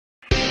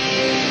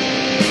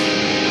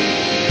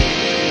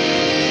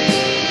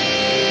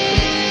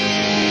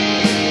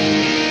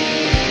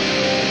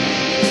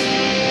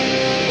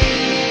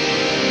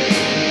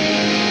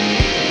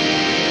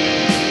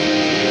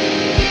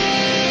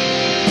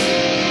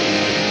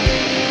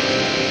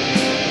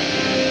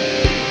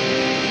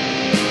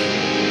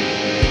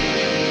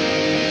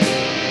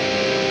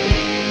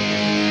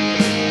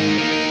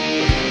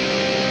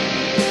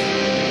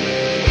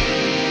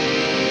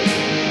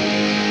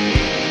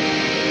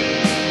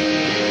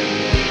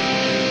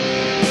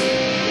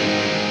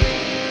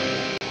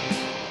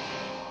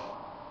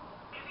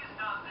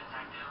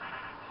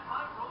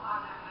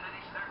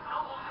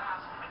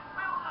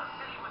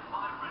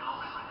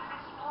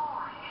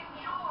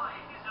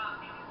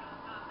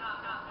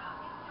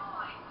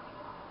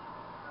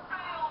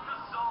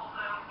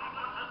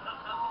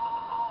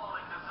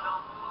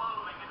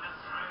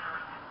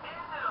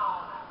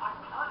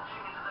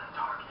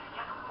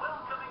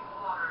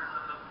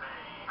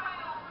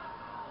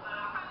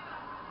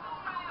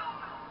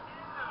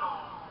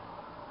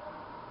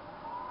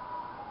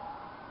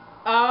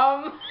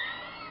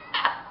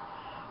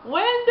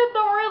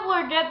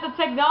forget the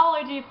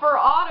technology for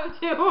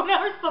auto-tune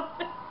or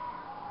something.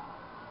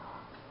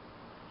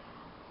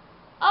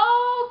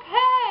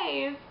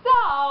 Okay,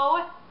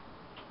 so...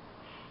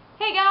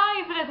 Hey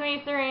guys, it is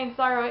me, Serene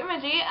Sorrow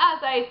Imagy,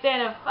 as I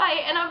stand and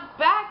fight, and I'm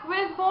back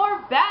with more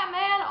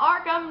Batman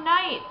Arkham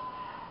Knight.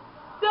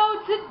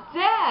 So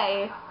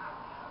today...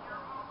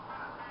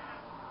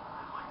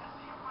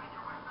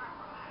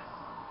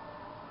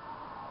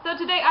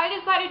 I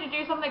decided to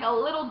do something a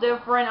little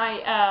different.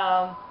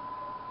 I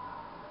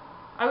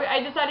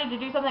decided to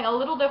do something a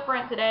little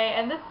different today,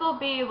 and this will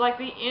be like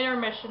the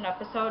intermission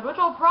episode, which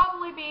will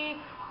probably be...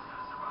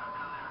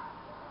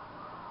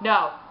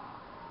 No.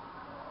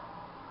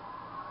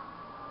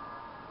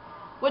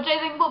 Which I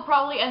think will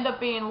probably end up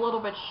being a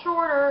little bit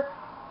shorter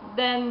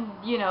than,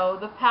 you know,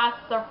 the past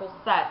several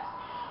sets.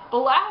 The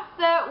last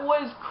set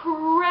was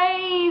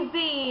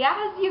crazy,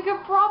 as you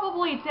can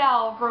probably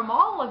tell from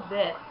all of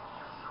this.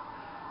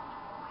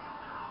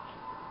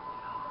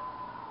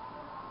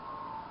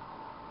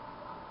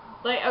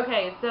 Like,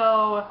 okay,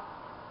 so,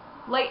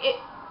 like,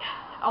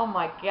 oh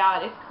my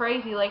god, it's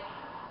crazy, like,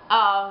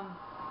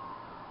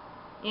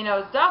 you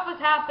know, stuff was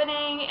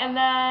happening, and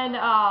then,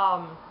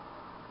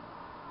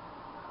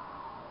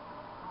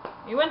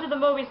 we went to the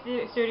movie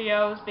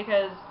studios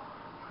because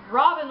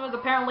Robin was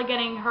apparently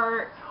getting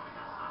hurt.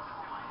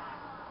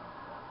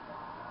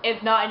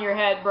 It's not in your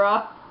head,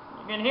 bruh.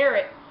 You can hear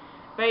it.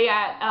 But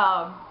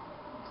yeah,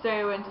 so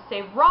we went to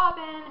save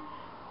Robin.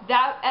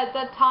 That, at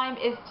that time,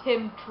 is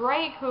Tim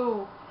Drake,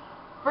 who...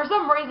 For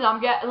some reason, I'm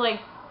getting, like,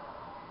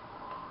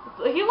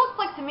 he looks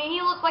like, to me,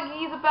 he looks like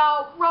he's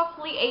about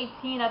roughly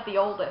 18 at the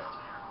oldest.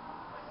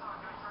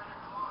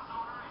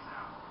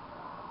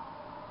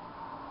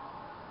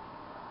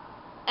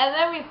 And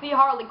then we see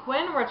Harley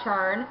Quinn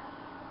return,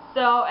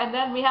 so, and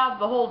then we have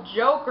the whole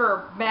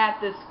Joker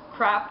madness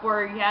crap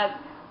where you have,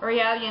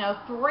 you know,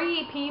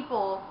 3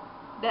 people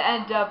that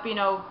end up, you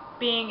know,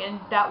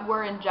 that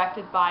were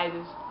injected by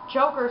this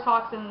Joker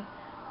toxin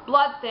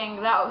blood thing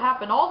that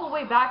happened all the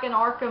way back in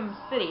Arkham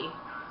City.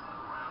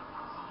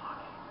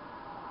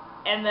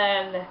 And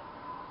then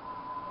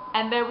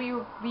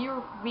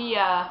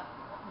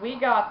we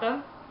got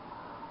them.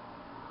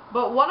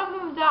 But one of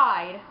them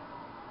died.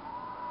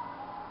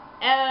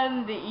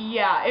 And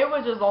yeah, it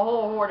was just a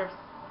whole horde of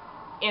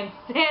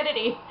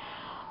insanity.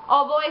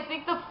 Although I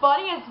think the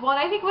funniest one,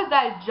 I think, was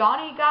that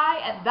Johnny guy,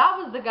 and that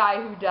was the guy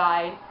who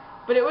died.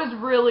 But it was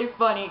really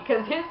funny,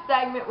 because his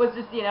segment was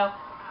just, you know,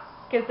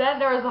 because then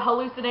there was a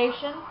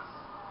hallucination.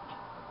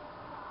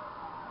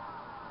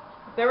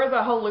 There was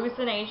a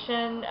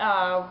hallucination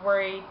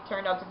where he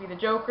turned out to be the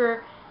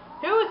Joker,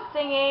 who was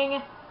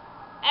singing,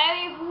 and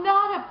he's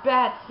not a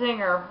bad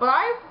singer. But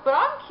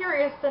I'm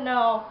curious to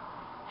know,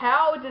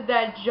 how did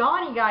that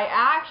Johnny guy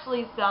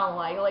actually sound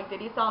like? Like,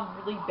 did he sound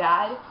really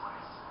bad?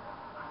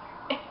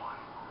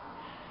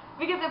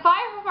 Because if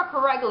I remember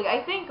correctly,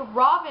 I think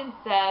Robin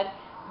said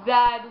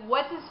that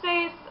what's his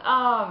face,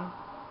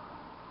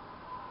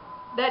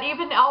 that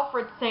even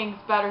Alfred sings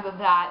better than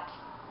that.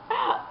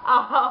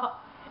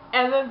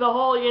 And then the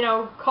whole, you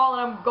know,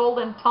 calling him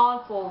golden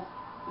tonsils,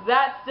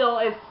 that still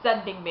is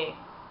sending me.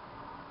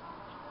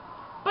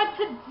 But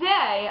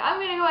today, I'm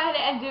going to go ahead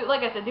and do,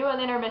 like I said, do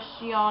an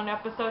intermission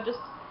episode. Just,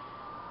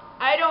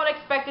 I don't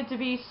expect it to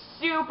be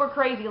super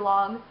crazy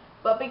long,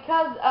 but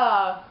because,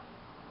 oh,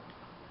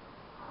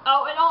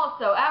 and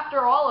also,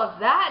 after all of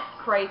that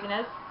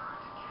craziness,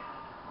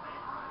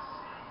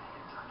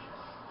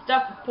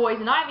 stuff with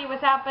Poison Ivy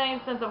was happening,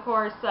 since of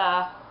course,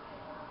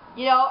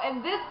 you know,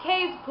 in this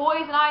case,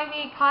 Poison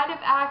Ivy kind of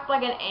acts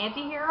like an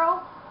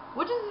anti-hero,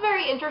 which is a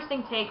very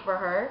interesting take for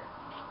her.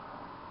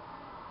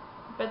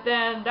 But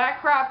then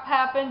that crap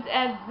happens,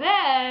 and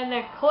then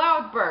a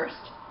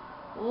cloudburst.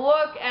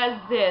 Look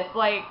at this.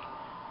 Like,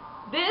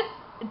 this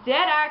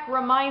dead act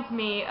reminds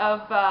me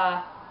of,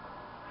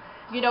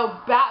 you know,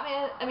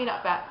 Batman, I mean,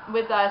 not Batman,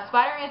 with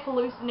Spider-Man's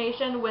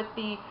hallucination with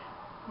the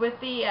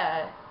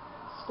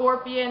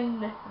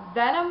Scorpion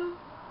Venom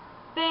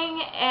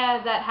thing,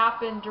 and that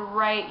happened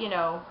right, you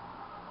know,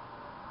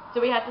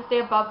 so we had to stay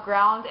above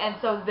ground, and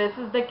so this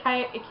is the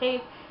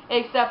case,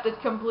 except it's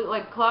complete,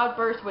 like,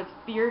 cloudburst with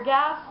fear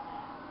gas,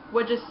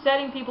 which is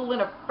setting people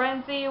in a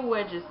frenzy,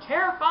 which is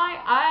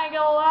terrifying. I ain't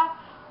gonna lie,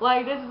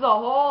 like, this is a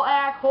whole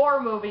act horror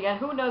movie, and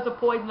who knows if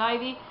Poison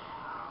Ivy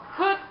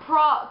could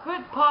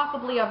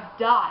possibly have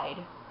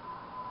died.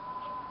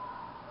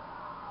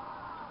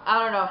 I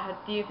don't know,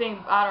 do you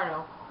think, I don't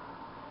know.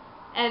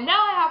 And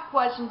now I have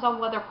questions on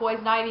whether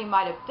Poison Ivy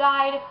might have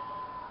died.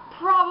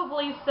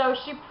 Probably so.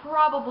 She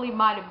probably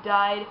might have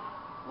died,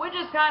 which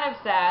is kind of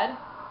sad.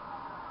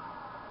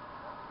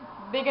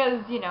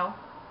 Because, you know,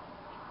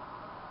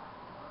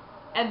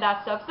 and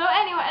that stuff. So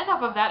anyway,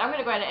 enough of that. I'm going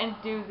to go ahead and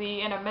do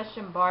the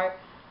intermission part,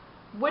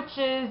 which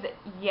is,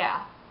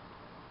 yeah.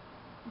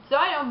 So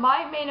I know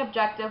my main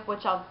objective,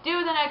 which I'll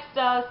do the next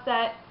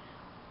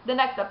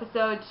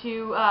episode,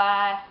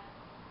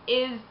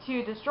 is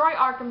to destroy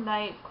Arkham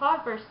Knight's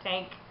Cloudburst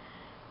tank,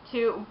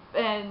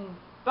 and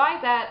by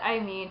that I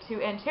mean to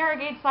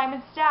interrogate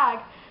Simon Stagg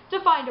to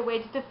find a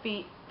way to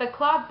defeat the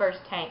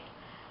Cloudburst tank.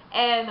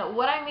 And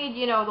what I mean,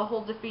 you know, the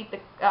whole defeat the,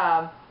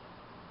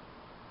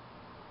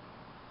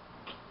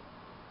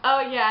 oh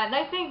yeah, and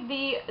I think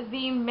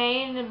the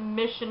main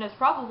mission is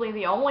probably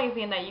the only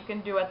thing that you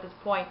can do at this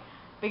point,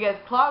 because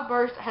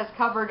Cloudburst has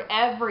covered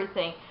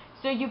everything.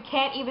 So you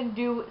can't even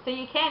do,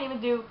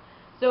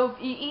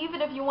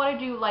 even if you want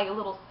to do like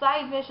little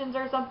side missions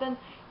or something,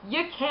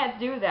 you can't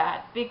do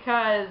that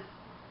because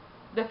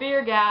the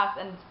fear gas,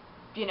 and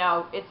you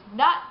know, it's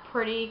not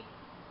pretty.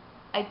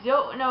 I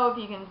don't know if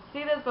you can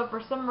see this, but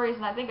for some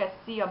reason I think I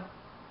see a,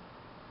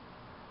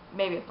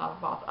 maybe it's not a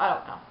boss, I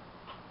don't know.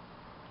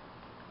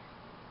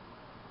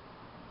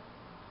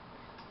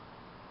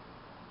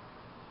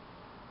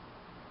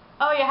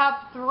 Oh, you have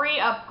 3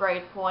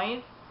 upgrade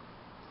points.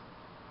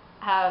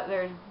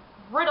 There's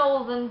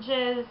riddles and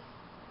jizz.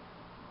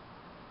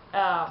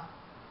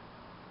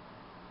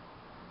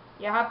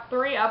 You have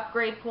 3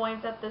 upgrade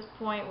points at this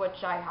point,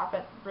 which I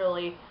haven't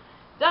really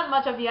done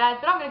much of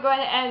yet. But I'm gonna go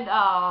ahead and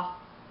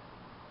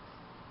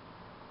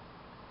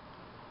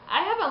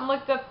I haven't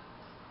looked up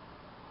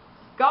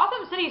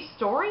Gotham City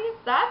Story. Is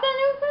that the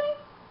new thing?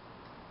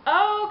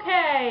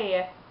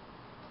 Okay.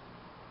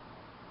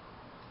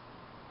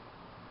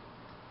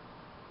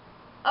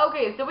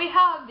 Okay, so we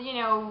have, you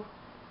know,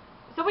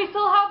 so we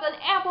still have an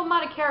ample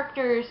amount of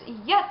characters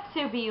yet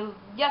to be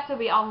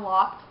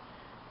unlocked,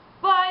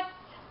 but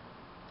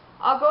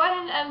I'll go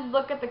ahead and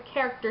look at the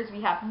characters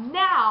we have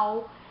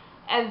now,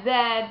 and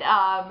then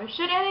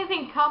should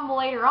anything come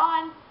later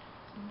on,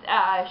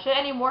 should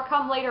any more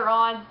come later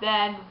on,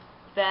 then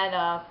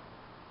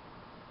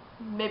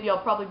maybe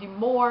I'll probably do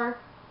more.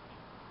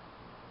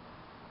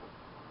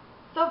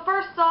 So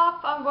first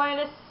off, I'm going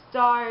to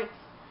start.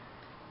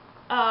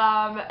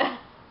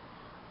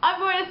 I'm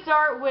going to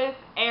start with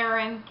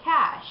Aaron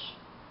Cash.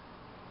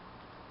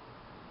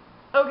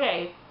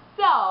 Okay,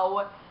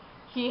 so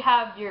you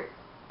have your,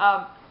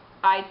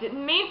 I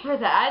didn't mean for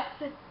that.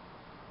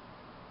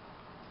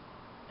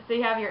 So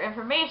you have your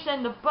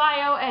information, the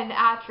bio, and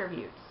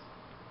attributes.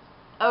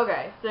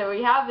 Okay, so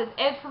we have his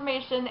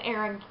information,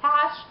 Aaron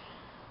Cash,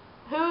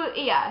 who,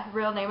 yeah, his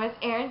real name is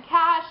Aaron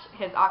Cash.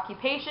 His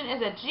occupation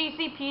is a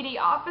GCPD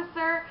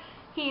officer.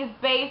 He's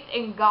based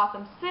in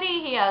Gotham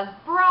City. He has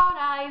brown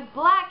eyes,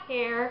 black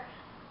hair.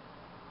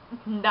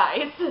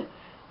 Nice. 6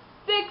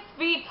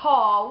 feet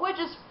tall, which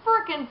is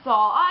freaking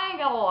tall. I ain't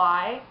gonna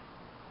lie.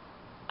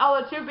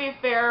 Although, to be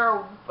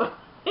fair,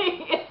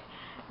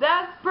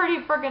 that's pretty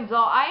freaking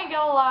tall. I ain't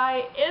gonna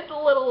lie. It's a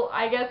little,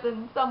 I guess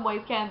in some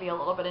ways can be a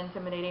little bit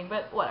intimidating,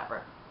 but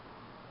whatever.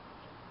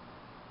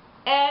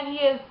 And he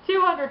is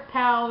 200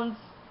 pounds.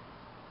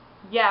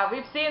 Yeah,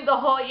 we've seen the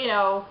whole, you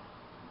know,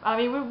 I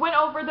mean, we went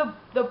over the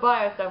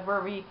bio stuff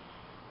where we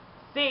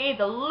see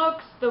the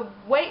looks, the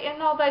weight,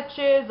 and all that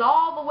jizz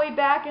all the way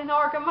back in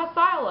Arkham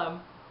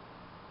Asylum.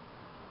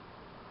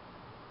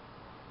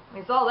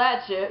 We saw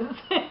that jizz.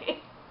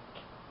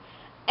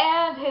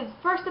 And his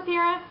first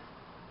appearance,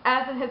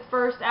 as in his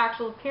first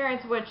actual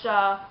appearance, which,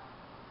 I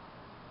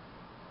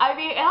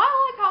mean, and I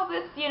like how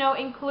this, you know,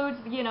 includes,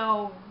 you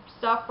know,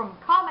 stuff from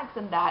comics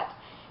and that.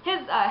 His,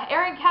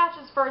 Aaron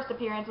Cash's first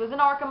appearance was in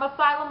Arkham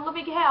Asylum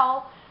Living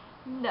Hell,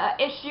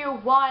 issue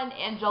 1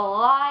 in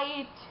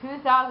July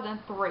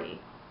 2003.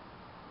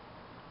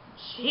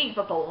 Jeez,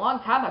 that's a long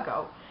time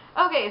ago.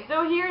 Okay,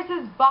 so here's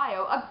his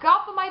bio. A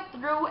Gothamite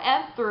through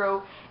and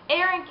through,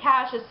 Aaron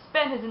Cash has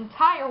spent his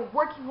entire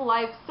working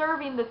life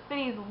serving the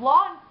city's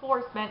law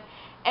enforcement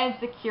and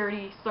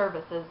security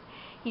services.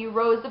 He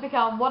rose to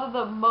become one of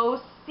the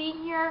most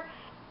senior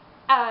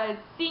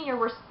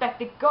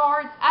respected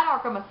guards at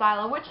Arkham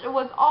Asylum, which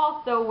was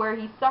also where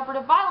he suffered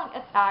a violent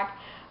attack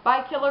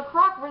by Killer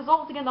Croc,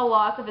 resulting in the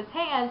loss of his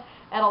hand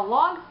and a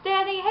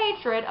long-standing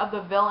hatred of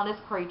the villainous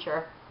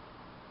creature.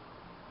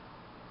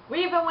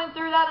 We even went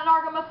through that in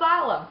Arkham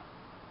Asylum.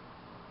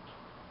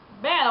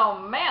 Man, oh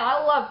man, I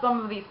love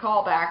some of these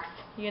callbacks,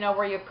 you know,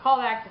 where you call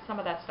back to some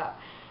of that stuff.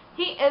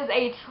 He is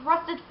a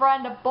trusted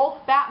friend of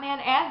both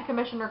Batman and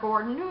Commissioner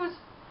Gordon, who,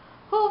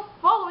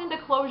 following the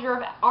closure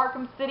of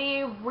Arkham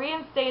City,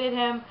 reinstated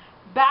him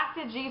back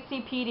to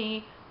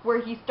GCPD,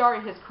 where he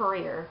started his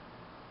career.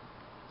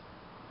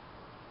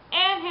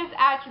 And his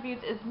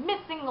attributes is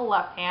missing the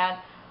left hand,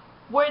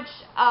 which,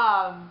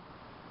 I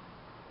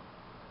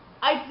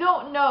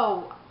don't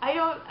know.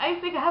 I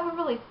think I haven't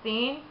really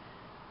seen,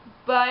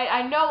 but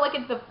I know, like,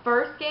 in the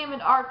first game in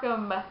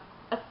Arkham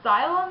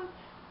Asylum,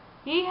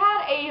 he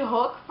had a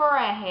hook for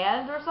a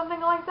hand or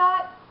something like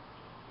that,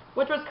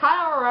 which was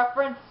kind of a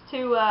reference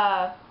to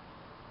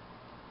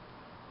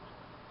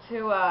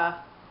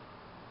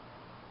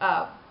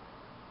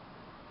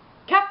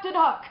Captain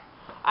Hook.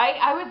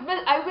 I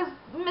was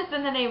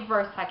missing the name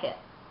for a second.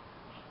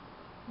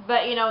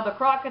 But, you know, the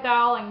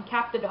crocodile and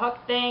Captain Hook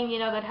thing, you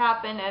know, that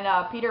happened in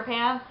Peter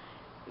Pan,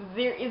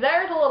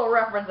 there's a little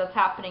reference that's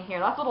happening here.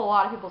 That's what a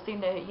lot of people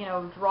seem to, you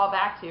know, draw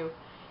back to.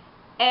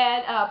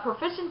 And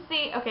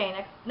proficiency,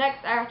 okay,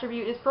 next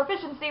attribute is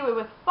proficiency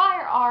with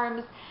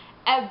firearms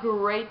and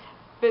great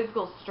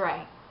physical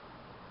strength.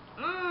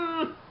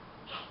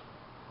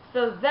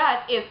 So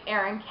that is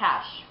Aaron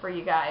Cash for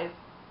you guys.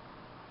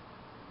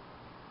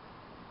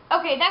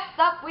 Okay, next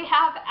up we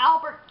have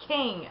Albert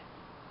King,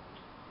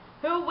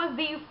 who was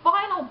the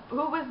final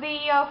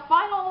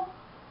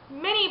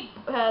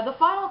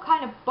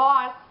kind of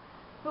boss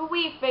who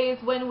we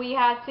faced when we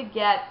had to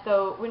get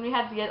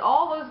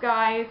all those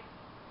guys,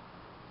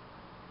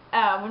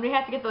 when we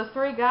had to get those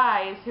 3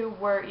 guys who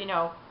were,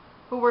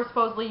 who were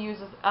supposedly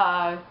used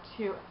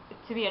to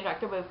be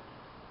injected with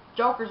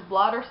Joker's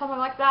blood or something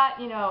like that,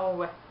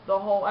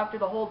 after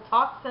the whole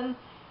toxin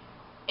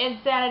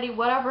insanity,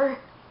 whatever.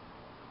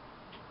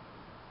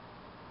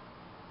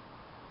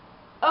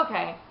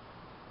 Okay,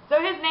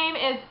 so his name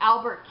is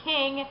Albert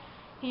King.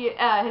 His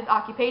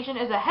occupation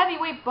is a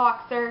heavyweight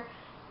boxer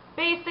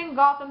based in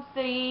Gotham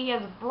City. He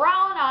has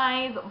brown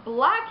eyes,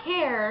 black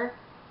hair.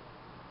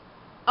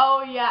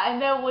 Oh yeah,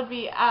 and there would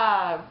be,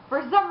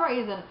 for some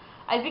reason,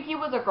 I think he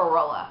was a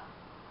gorilla.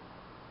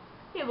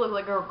 He looked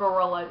like a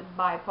gorilla in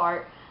my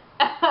part.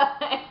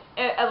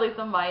 At least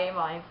in my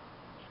mind.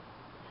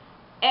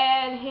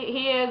 And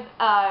he is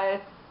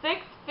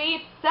 6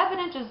 feet 7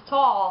 inches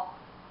tall.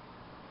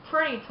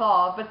 Pretty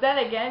tall, but then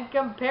again,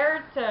 then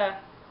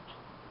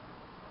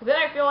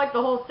I feel like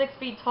the whole 6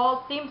 feet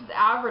tall seems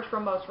average for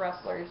most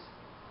wrestlers.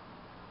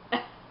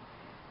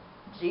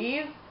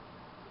 Jeez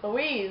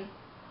Louise.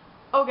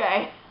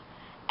 Okay.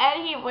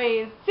 And he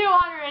weighs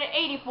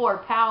 284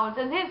 pounds,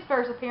 and his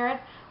first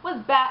appearance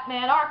was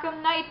Batman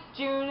Arkham Knight,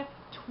 June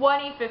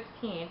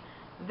 2015.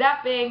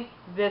 That being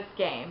this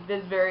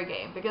very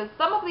game, because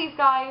some of these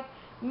guys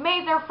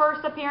made their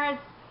first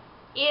appearance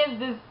in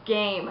this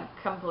game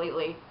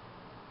completely.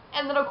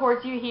 And then of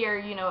course you hear,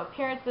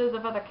 appearances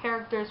of other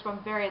characters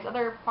from various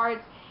other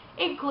parts,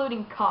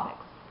 including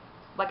comics,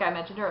 like I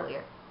mentioned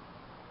earlier.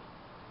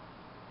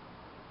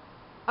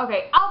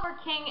 Okay, Albert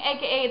King,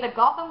 aka the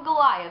Gotham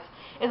Goliath,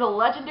 is a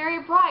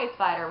legendary prize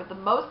fighter with the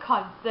most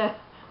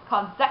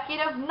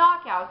consecutive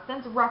knockouts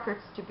since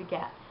records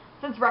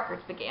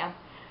began.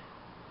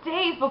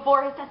 Days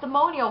before his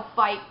testimonial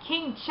fight,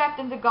 King checked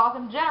into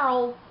Gotham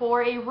General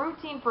for a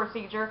routine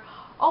procedure,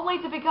 only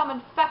to become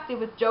infected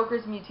with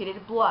Joker's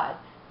mutated blood.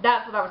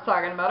 That's what I was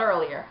talking about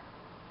earlier.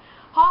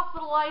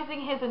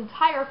 Hospitalizing his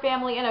entire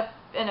family in a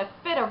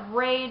fit of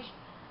rage,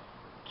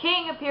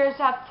 King appears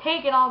to have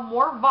taken on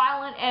more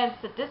violent and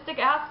sadistic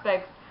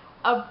aspects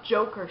of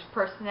Joker's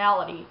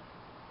personality.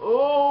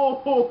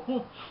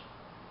 Oh!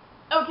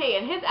 Okay,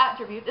 and his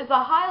attributes is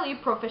a highly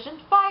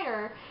proficient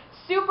fighter,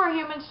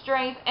 superhuman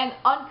strength, and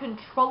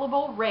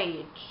uncontrollable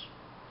rage.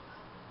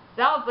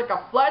 Sounds like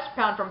a flesh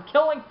pound from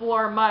Killing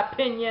Floor, in my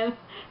opinion.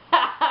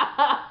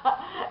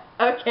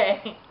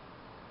 Okay.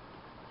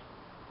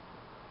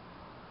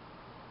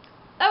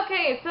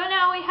 Okay, so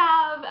now we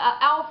have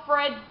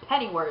Alfred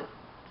Pennyworth.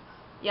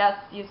 Yes,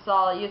 you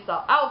saw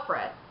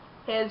Alfred.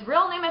 His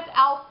real name is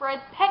Alfred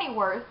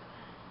Pennyworth.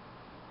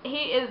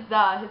 He is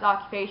his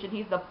occupation.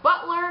 He's the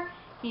butler.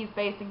 He's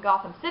based in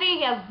Gotham City.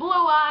 He has blue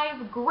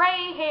eyes,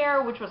 gray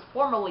hair, which was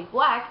formerly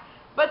black,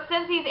 but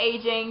since he's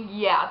aging,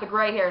 yeah, the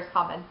gray hair is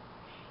coming.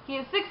 He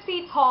is 6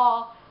 feet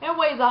tall and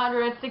weighs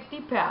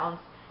 160 pounds.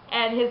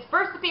 And his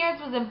first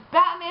appearance was in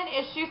Batman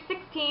issue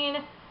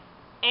 16.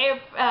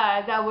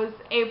 That was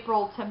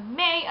April to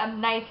May of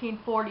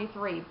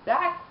 1943.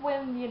 Back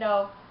when,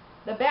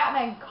 the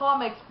Batman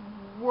comics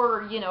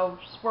were,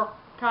 were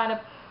kind of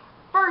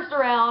first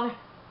around.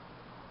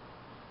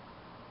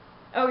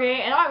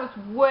 Okay, and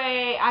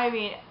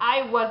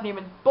I wasn't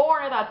even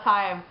born at that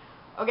time.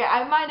 Okay,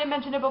 I might have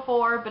mentioned it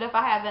before, but if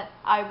I haven't,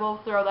 I will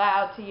throw that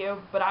out to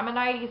you. But I'm a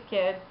 90s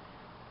kid.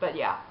 But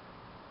yeah.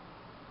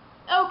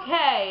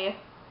 Okay.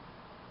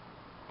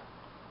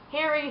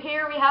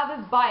 Here we have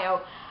his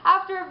bio.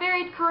 After a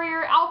varied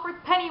career,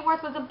 Alfred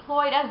Pennyworth was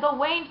employed as the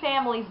Wayne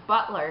family's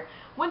butler.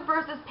 When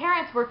Bruce's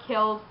parents were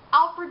killed,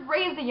 Alfred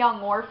raised the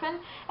young orphan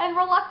and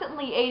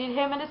reluctantly aided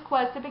him in his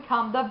quest to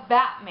become the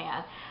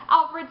Batman.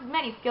 Alfred's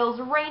many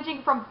skills,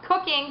 ranging from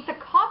cooking to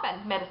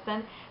combat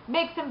medicine,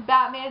 makes him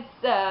Batman's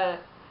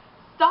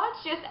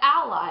staunchest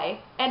ally,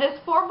 and his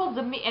formal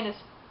demeanor,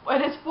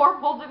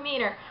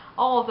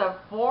 almost a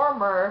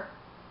former,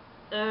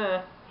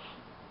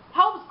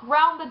 helps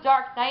ground the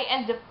Dark Knight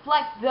and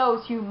deflect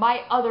those who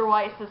might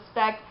otherwise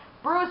suspect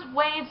Bruce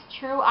Wayne's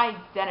true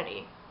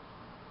identity.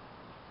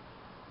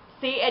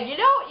 See, and you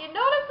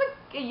notice,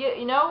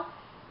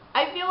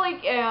 I feel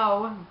like,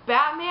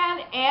 Batman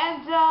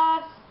and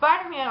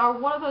Spider-Man are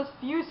one of those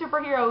few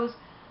superheroes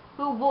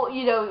who will,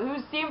 who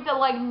seem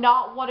to,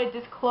 not want to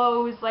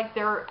disclose,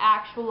 their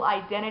actual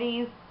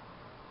identities.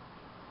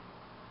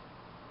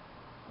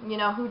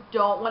 Who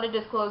don't want to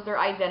disclose their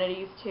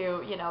identities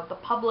to, the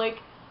public,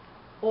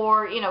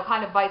 or,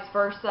 kind of vice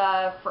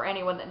versa for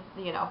anyone that,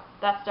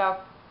 that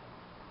stuff.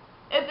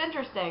 It's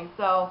interesting,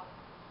 so,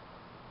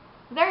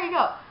 there you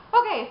go.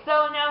 Okay,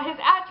 so now his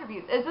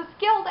attributes is a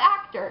skilled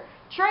actor,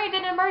 trained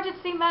in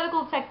emergency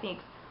medical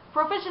techniques,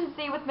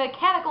 proficiency with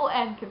mechanical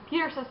and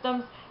computer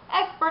systems,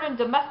 expert in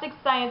domestic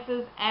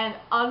sciences, and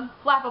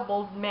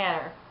unflappable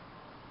manner.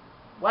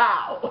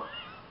 Wow.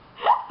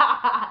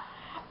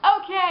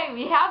 Okay,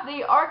 we have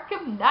the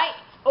Arkham Knight.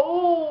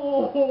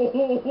 Oh.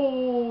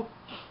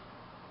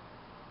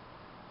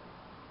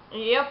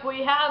 Yep,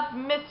 we have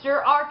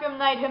Mr. Arkham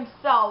Knight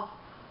himself,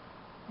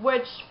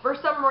 which, for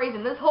some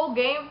reason, this whole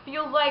game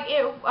feels like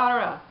it, I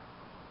don't know.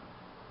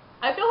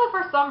 I feel like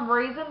for some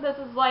reason this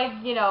is like,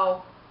 you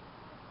know,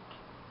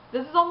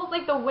 this is almost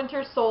like the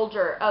Winter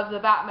Soldier of the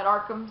Batman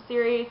Arkham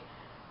series,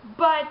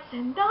 but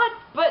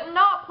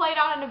not played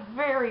out in a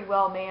very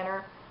well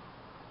manner.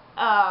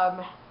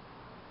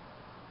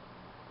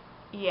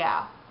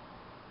 Yeah.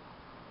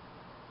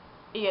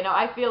 You know,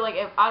 I feel like,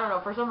 I don't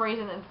know, for some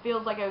reason it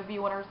feels like it would be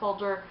Winter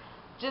Soldier,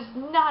 just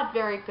not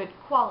very good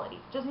quality.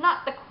 Just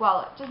not the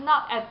quality, just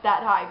not at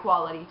that high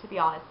quality, to be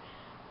honest.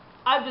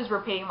 I'm just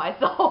repeating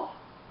myself.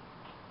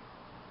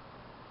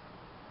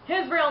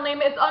 His real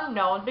name is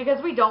unknown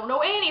because we don't know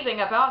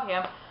anything about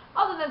him,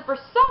 other than for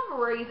some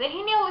reason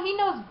he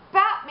knows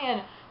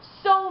Batman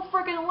so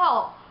freaking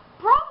well.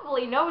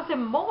 Probably knows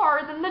him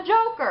more than the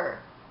Joker.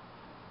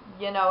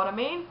 You know what I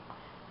mean?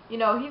 You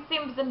know, he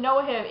seems to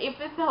know him,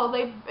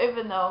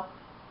 even though,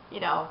 you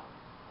know,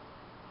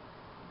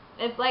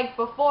 it's like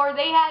before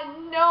they had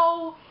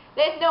no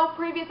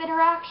previous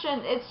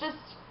interaction. It's just,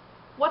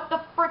 what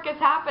the frick is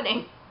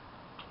happening?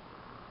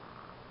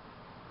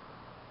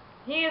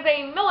 He is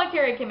a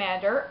military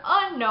commander,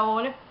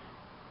 unknown,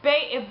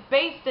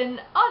 based in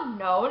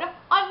unknown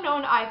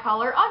eye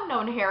color,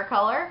 unknown hair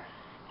color,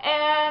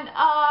 and,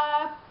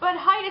 but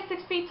height is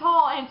 6 feet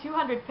tall and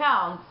 200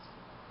 pounds.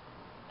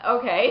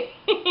 Okay.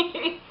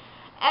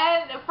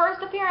 And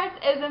first appearance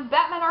is in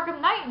Batman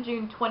Arkham Knight in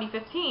June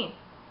 2015.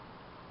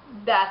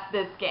 That's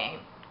this game.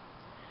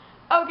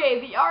 Okay,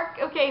 the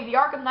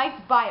Arkham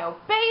Knight's bio.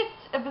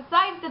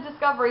 Besides the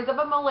discoveries of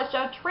a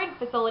militia training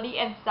facility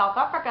in South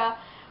Africa,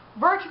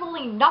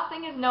 virtually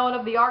nothing is known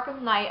of the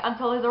Arkham Knight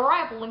until his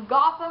arrival in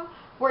Gotham,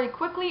 where he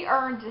quickly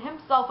earned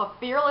himself a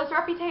fearless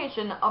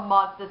reputation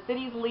amongst the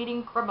city's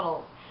leading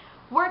criminals.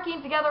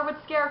 Working together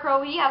with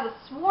Scarecrow, he has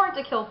sworn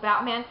to kill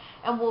Batman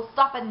and will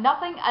stop at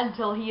nothing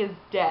until he is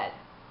dead.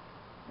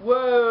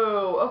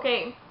 Whoa,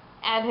 okay.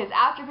 And his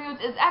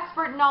attributes is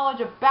expert knowledge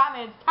of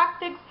Batman's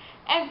tactics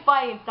and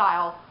fighting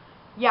style.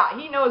 Yeah,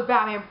 he knows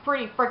Batman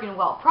pretty freaking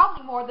well.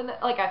 Probably more than,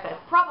 like I said,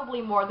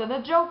 probably more than the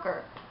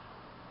Joker.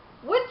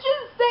 Which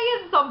is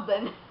saying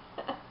something.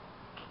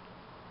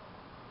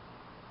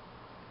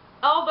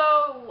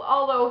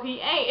 Although he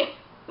ain't.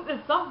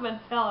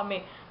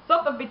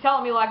 Something be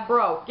telling me like,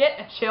 bro, get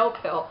a chill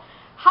pill.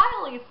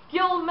 Highly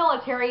skilled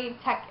military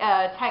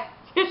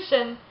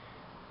tactician.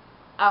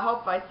 I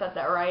hope I said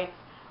that right.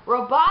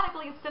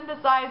 Robotically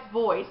synthesized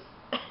voice.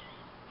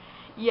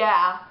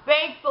 Yeah,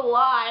 thanks a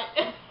lot.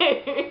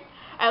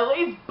 At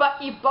least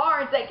Bucky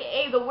Barnes,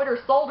 aka the Winter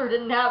Soldier,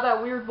 didn't have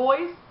that weird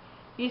voice.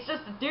 He's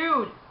just a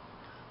dude.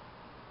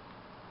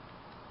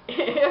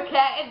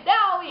 Okay, and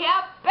now we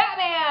have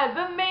Batman,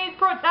 the main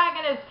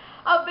protagonist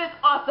of this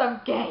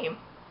awesome game.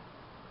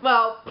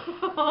 Well,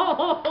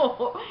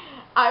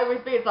 I was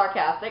being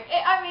sarcastic.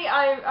 I mean,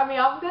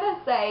 I'm gonna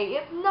say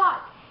it's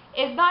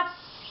not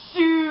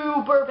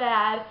super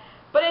bad,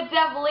 but it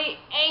definitely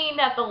ain't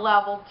at the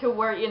level to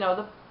where, you know,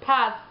 the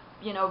past,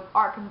 you know,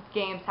 Arkham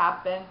games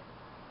have been,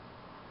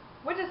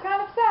 which is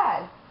kind of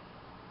sad.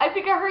 I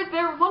think I heard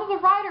one of the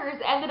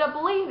writers ended up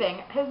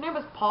leaving. His name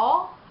was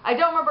Paul. I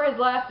don't remember his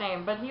last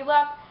name, but he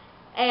left,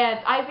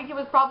 and I think he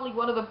was probably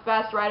one of the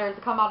best writers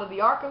to come out of the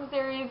Arkham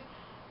series.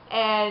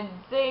 And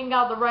seeing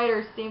how the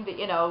writers seem to,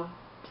 you know,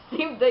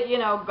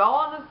 go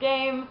on this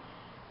game,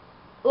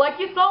 like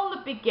you saw in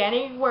the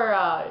beginning,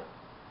 where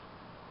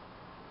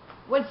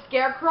when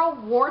Scarecrow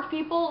warned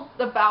people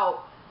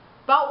about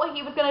what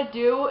he was gonna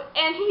do,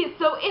 and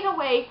so in a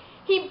way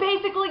he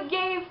basically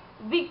gave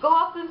the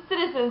Gotham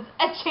citizens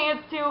a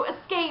chance to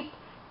escape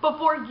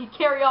before he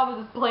carry on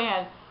with his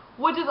plan,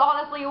 which is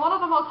honestly one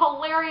of the most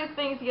hilarious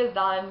things he has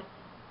done.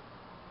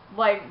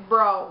 Like,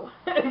 bro,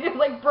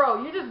 like,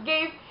 bro, you just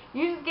gave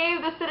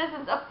the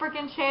citizens a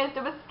freaking chance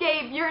to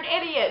escape. You're an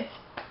idiot.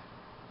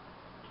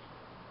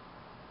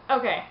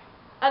 Okay,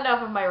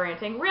 enough of my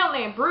ranting. Real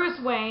name, Bruce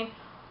Wayne.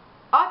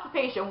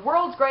 Occupation,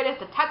 world's greatest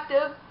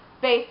detective.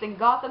 Based in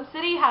Gotham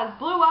City, has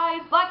blue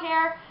eyes, black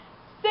hair,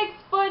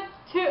 6'2",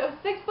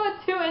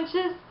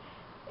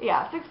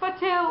 yeah,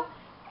 6'2",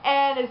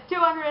 and is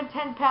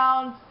 210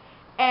 pounds.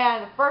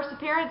 And first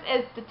appearance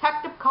is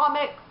Detective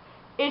Comics,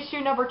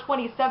 issue number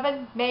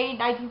 27, May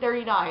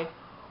 1939.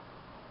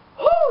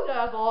 Woo,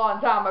 that's a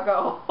long time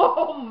ago.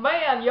 Oh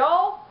man,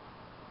 y'all.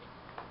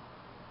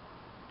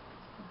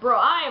 Bro,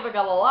 I ain't even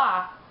gonna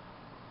lie.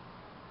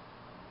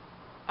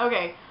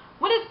 Okay,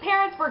 when his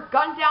parents were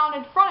gunned down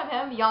in front of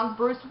him, young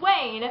Bruce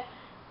Wayne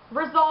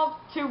resolved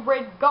to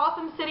rid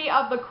Gotham City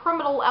of the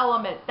criminal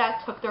element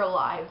that took their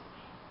lives.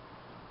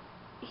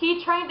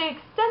 He trained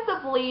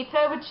extensively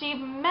to achieve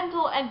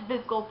mental and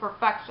physical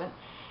perfection,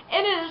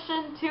 in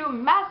addition to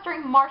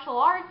mastering martial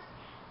arts,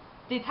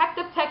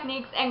 detective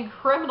techniques, and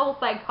criminal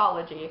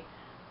psychology.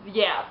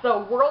 Yeah,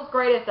 so world's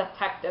greatest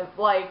detective.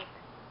 Like,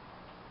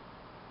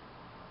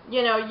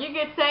 you know, you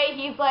could say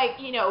he's like,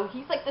 you know,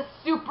 he's like the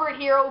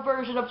superhero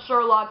version of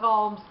Sherlock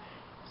Holmes.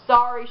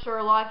 Sorry,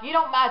 Sherlock, you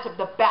don't match up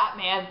to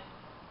Batman.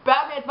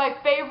 Batman's my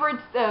favorite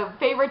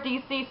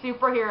DC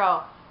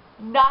superhero.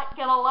 not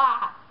gonna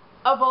lie,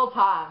 of all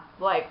time.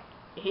 Like,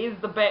 he's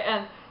the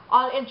best,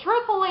 and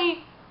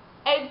truthfully,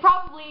 and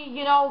probably,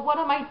 you know, one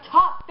of my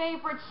top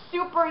favorite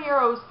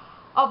superheroes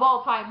of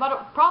all time.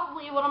 But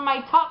probably one of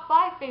my top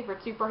 5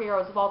 favorite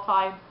superheroes of all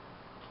time.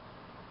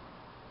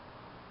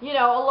 You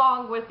know,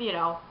 along with 2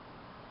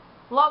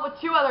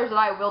 others that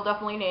I will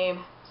definitely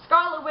name.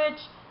 Scarlet Witch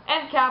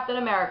and Captain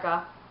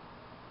America.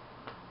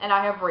 And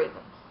I have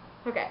reasons.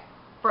 Okay,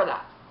 for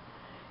that.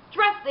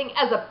 Dressing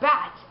as a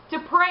bat to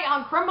prey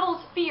on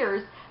criminals'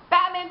 fears,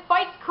 Batman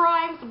fights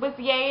crimes with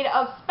the aid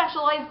of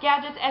specialized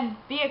gadgets and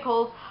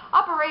vehicles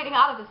operating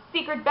out of the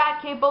secret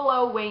Batcave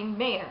below Wayne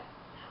Manor.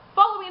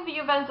 Following the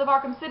events of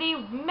Arkham City,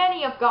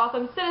 many of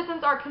Gotham's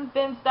citizens are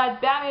convinced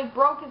that Batman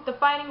broke his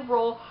defining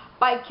role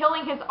by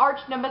killing his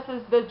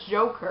arch-nemesis, the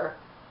Joker.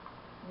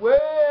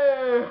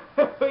 Whoa!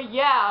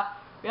 Yeah,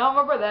 we all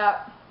remember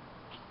that.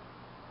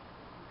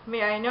 I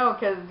mean, I know,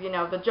 because,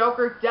 the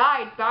Joker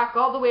died back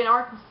all the way in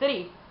Arkham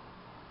City.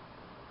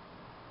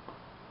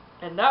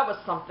 And that was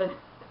something.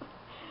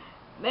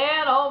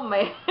 Man, oh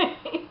man.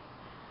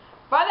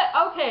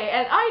 Okay,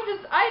 and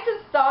I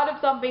just thought of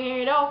something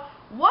here,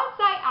 once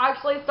I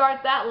actually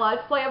start that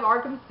Let's Play of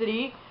Arkham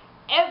City,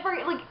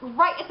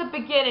 right at the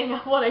beginning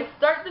of when I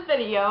start the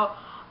video,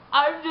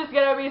 I'm just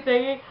gonna be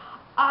singing,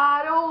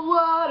 I don't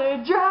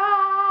wanna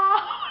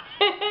drown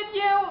in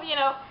you,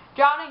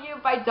 Drowning You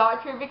by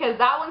Daughtry, because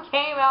that one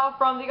came out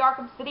from the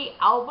Arkham City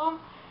album,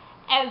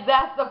 and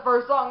that's the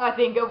first song I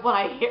think of when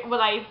I hear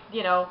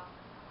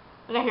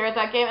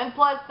that game. And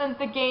plus, since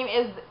the game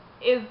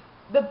is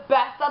the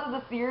best out of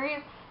the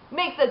series,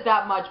 makes it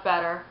that much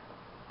better.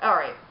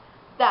 Alright,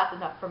 that's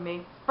enough from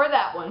me for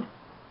that one.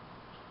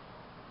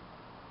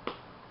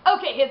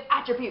 Okay, his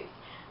attributes.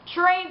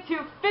 Trained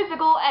to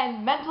physical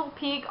and mental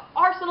peak,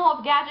 arsenal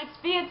of gadgets,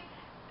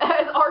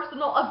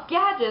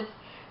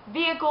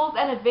 vehicles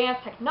and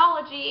advanced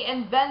technology,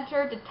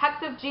 inventor,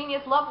 detective,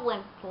 genius level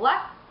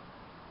intellect.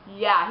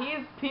 Yeah,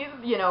 he's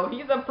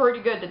a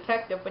pretty good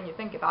detective when you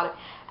think about it.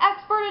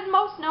 Expert in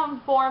most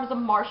known forms of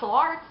martial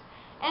arts,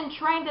 and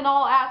trained in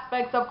all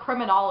aspects of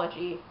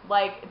criminology.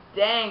 Like,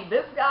 dang,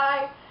 this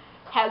guy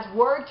has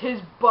worked his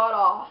butt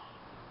off.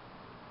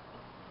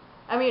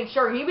 I mean,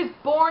 sure, he was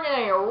born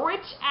in a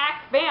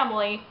rich-ass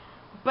family,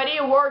 but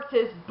he worked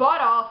his butt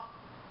off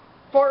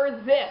for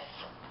this.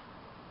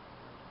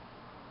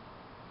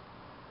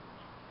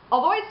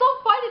 Although I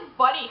still find it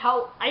funny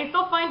I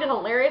still find it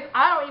hilarious.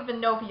 I don't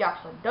even know if he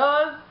actually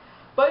does,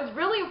 but it's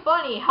really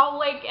funny how,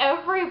 like,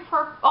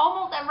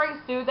 almost every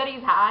suit that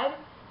he's had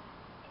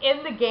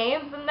in the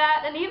games and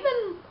that, and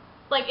even,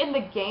 like, in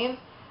the games,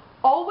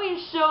 always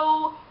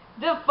show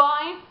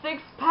defined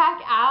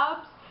six-pack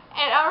abs,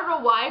 and I don't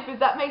know why, because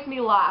that makes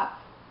me laugh.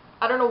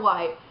 I don't know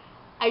why.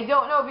 I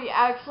don't know if he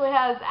actually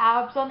has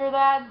abs under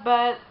that,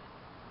 but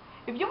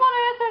if you want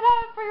to answer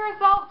that for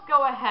yourselves,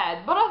 go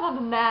ahead. But other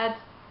than that,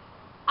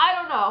 I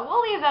don't know.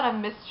 We'll leave that a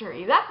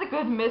mystery. That's a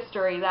good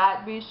mystery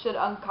that we should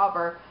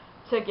uncover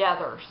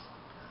together.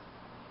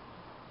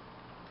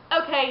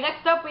 Okay,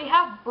 next up we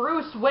have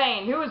Bruce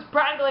Wayne, who is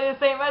practically the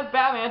same as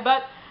Batman,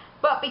 but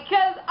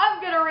because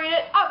I'm gonna read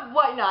it,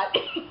 why not?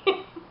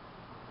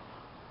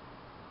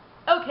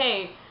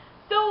 Okay,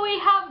 so we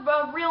have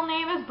real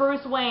name is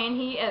Bruce Wayne.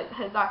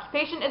 His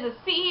occupation is a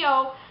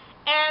CEO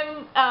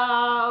and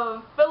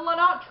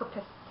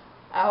philanthropist.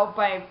 I hope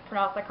I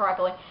pronounced that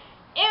correctly.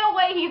 In a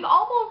way, he's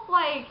almost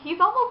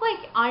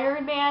like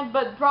Iron Man,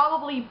 but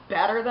probably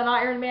better than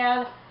Iron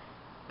Man.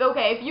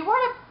 Okay, if you were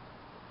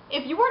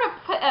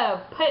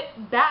to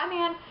put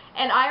Batman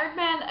and Iron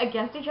Man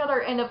against each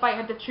other, and if I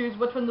had to choose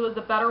which one was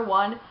the better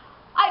one,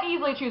 I'd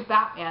easily choose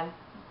Batman.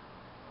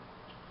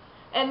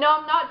 And no,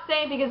 I'm not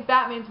saying because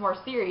Batman's more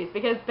serious,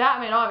 because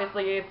Batman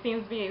obviously it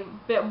seems to be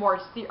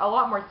a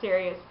lot more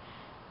serious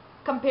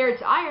compared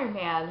to Iron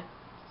Man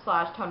 /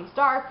 Tony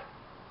Stark.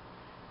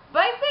 But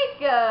I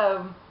think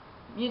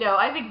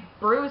I think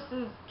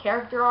Bruce's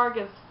character arc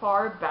is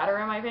far better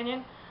in my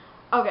opinion.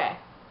 Okay.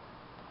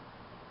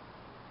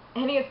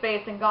 And he is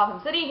based in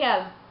Gotham City. He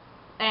has,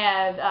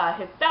 and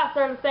his stats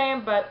are the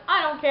same, but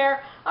I don't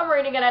care. I'm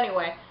reading it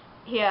anyway.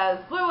 He has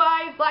blue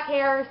eyes, black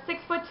hair,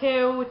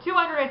 6'2",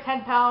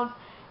 210 pounds,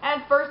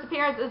 and first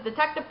appearance is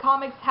Detective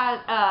Comics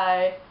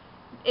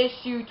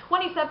issue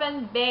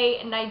 27, May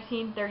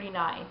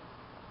 1939.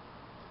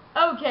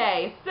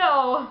 Okay,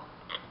 so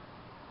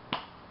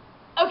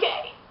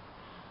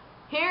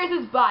here's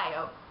his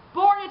bio.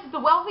 Born into the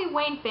wealthy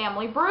Wayne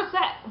family, Bruce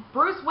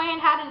Wayne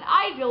had an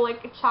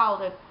idyllic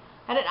childhood,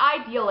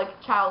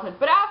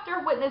 but after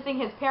witnessing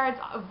his parents'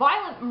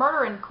 violent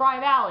murder in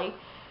Crime Alley,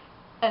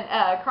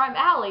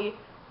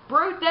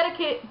 Bruce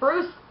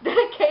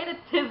dedicated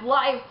his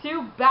life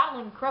to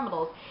battling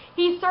criminals.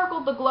 He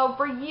circled the globe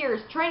for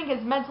years, training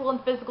his mental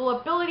and physical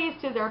abilities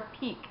to their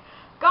peak.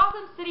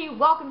 Gotham City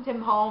welcomed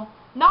him home,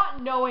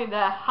 not knowing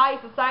that high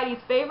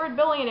society's favorite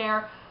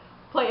billionaire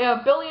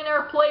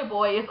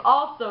playboy is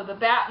also the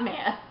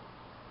Batman.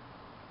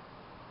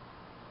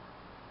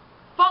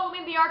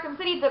 Following the Arkham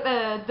City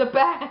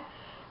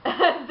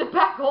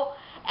debacle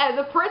and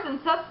the prison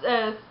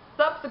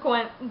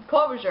subsequent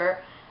closure,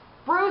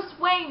 Bruce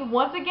Wayne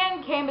once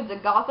again came into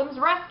Gotham's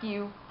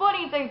rescue,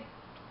 footing to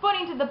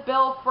the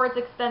bill for its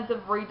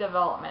extensive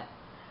redevelopment.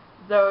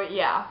 So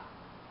yeah,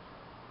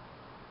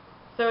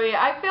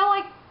 I feel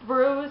like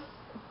Bruce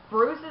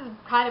is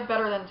kind of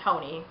better than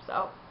Tony,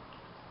 so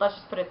let's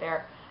just put it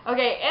there.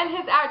 Okay, and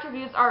his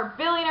attributes are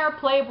billionaire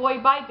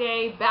playboy by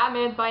day,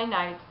 Batman by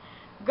night,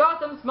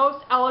 Gotham's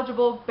most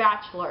eligible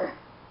bachelor.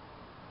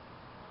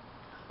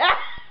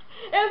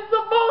 It's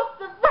the most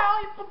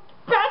valuable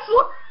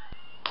bachelor.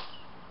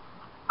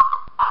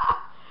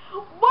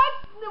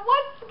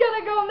 What's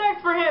gonna go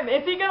next for him?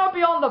 Is he gonna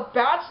be on The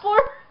Bachelor?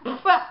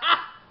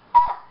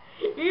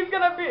 He's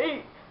gonna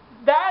be.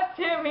 That's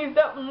him. He's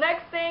the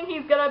next thing.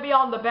 He's gonna be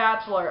on The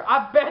Bachelor.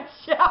 I bet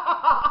ya.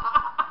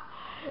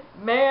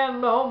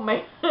 Man, oh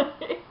man.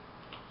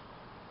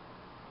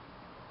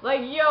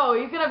 Like, yo,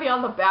 he's gonna be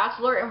on The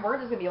Bachelor, and we're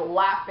just gonna be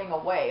laughing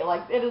away.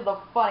 Like, it is the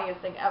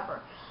funniest thing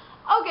ever.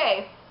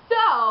 Okay,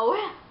 so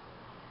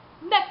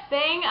next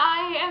thing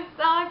is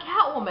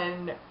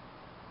Catwoman.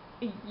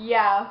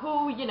 Yeah,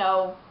 who, you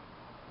know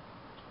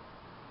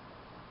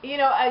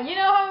how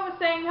I was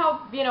saying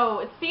how,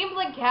 it seems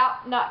like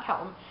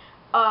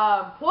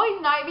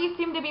Poison Ivy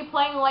seemed to be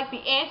playing like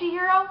the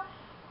anti-hero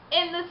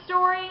in this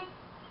story,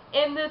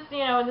 in this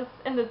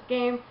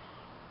game.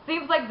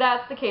 Seems like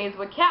that's the case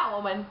with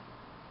Catwoman.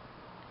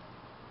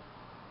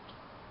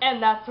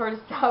 And that sort of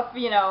stuff,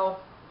 you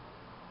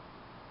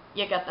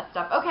get that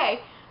stuff. Okay,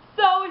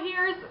 so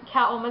here's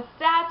Catwoman's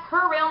stats.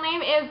 Her real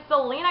name is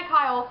Selina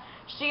Kyle.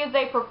 She is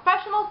a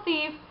professional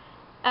thief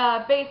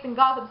based in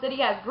Gotham City.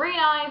 Has green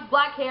eyes,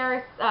 black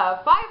hair,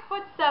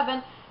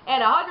 5'7",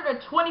 and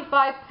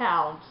 125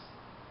 pounds.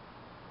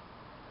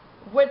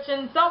 Which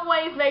in some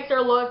ways makes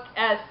her look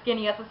as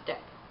skinny as a stick.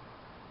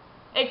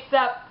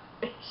 Except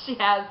she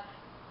has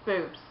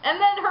boobs. And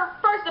then her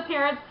first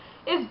appearance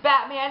is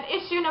Batman,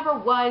 issue number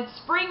 1,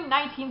 spring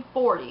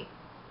 1940.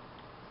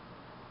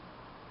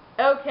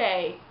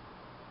 Okay,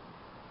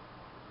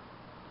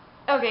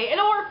 an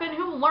orphan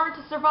who learned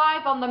to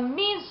survive on the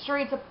mean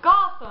streets of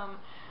Gotham,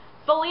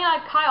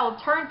 Selina Kyle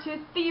turned to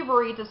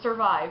thievery to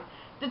survive.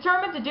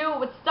 Determined to do it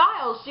with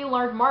style, she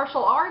learned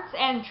martial arts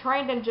and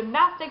trained in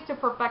gymnastics to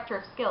perfect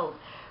her skills.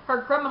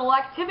 Her criminal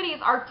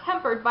activities are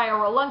tempered by a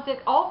reluctant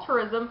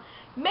altruism,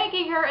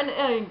 making her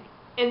an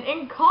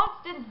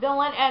inconstant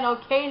villain and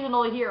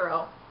occasional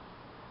hero.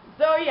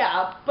 So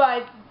yeah,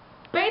 but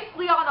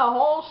basically on a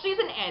whole, she's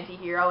an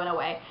anti-hero in a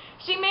way.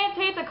 She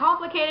maintains a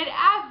complicated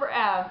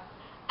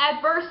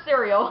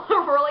adversarial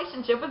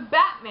relationship with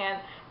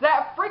Batman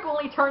that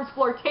frequently turns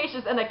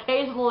flirtatious and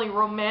occasionally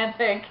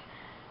romantic.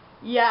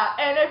 Yeah,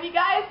 and if you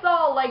guys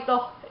saw like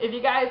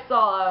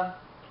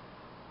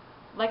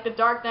the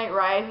Dark Knight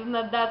Rises and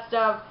that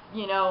stuff,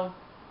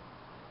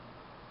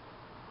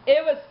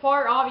 it was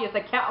far obvious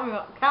that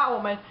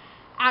Catwoman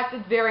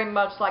acted very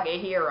much like a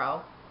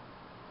hero.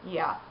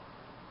 Yeah,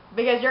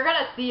 because you're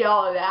gonna see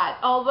all of that.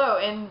 Although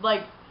in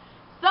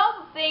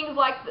some things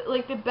like the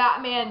Lego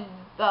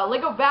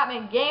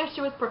Batman game,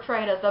 she was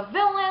portrayed as a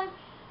villain,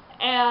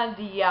 and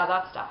yeah,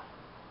 that stuff.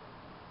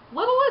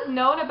 Little is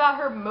known about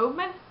her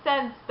movements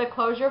since the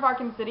closure of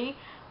Arkham City,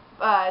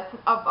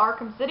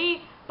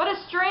 but a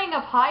string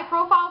of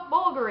high-profile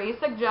bulgaries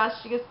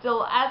suggests she is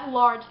still at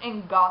large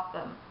in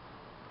Gotham.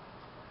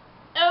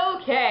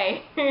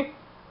 Okay.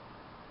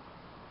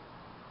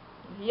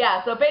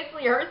 Yeah, so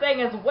basically her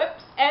thing is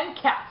whips and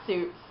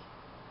catsuits.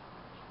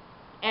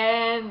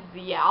 And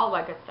yeah, all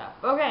that good stuff.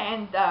 Okay,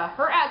 and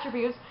her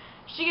attributes: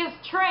 she is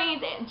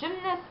trained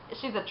gymnast.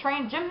 She's a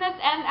trained gymnast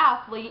and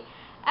athlete,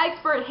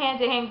 expert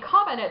hand-to-hand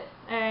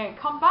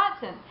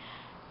combatant,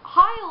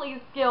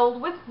 highly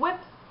skilled with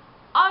whips,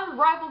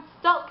 unrivaled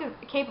stealth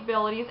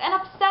capabilities, and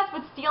obsessed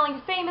with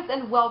stealing famous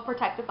and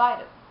well-protected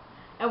items.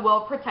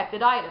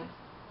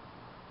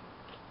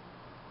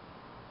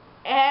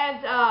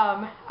 And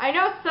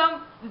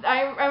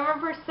I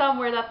remember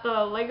somewhere that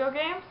the Lego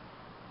games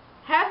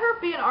had her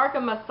be in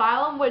Arkham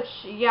Asylum, which,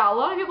 yeah, a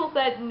lot of people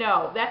said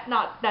no, that's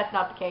not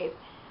the case,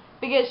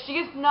 because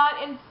she's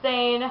not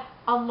insane,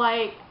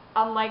 unlike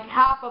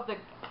half of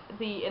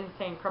the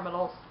insane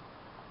criminals.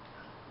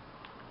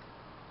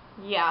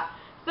 Yeah.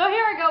 So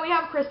here we go. We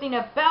have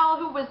Christina Bell,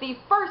 who was the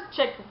first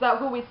chick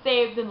who we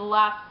saved in the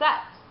last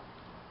set.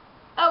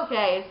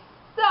 Okay,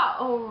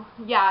 so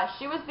yeah,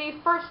 she was the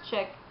first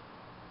chick.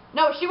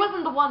 No, she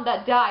wasn't the one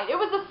that died. It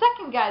was the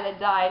second guy that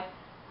died.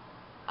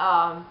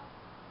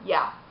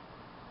 Yeah.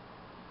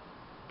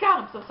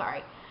 God, I'm so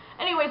sorry.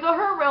 Anyway, so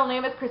her real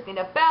name is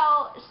Christina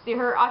Bell.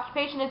 Her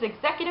occupation is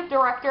executive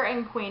director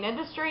in Queen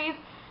Industries.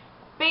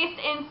 Based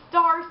in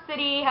Star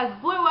City, has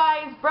blue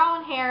eyes,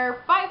 brown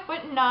hair,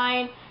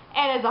 5'9",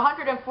 and is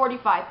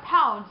 145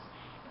 pounds.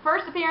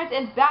 First appearance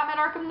in Batman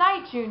Arkham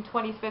Knight, June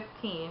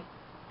 2015.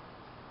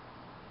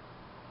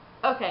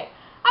 Okay.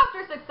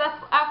 After a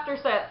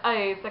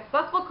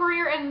successful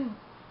career in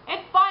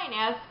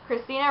finance,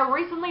 Christina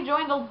recently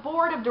joined the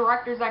board of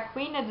directors at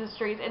Queen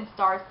Industries in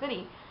Star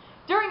City.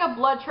 During a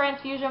blood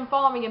transfusion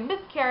following a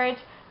miscarriage,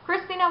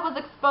 Christina was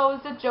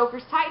exposed to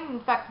Joker's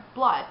Titan-infected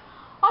blood.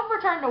 On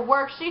return to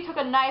work, she took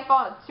a knife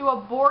to a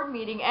board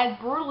meeting and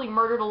brutally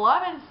murdered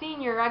 11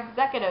 senior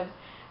executives,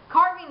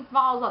 carving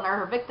smiles on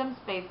her victims'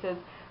 faces.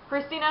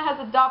 Christina has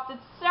adopted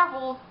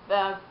several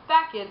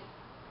facets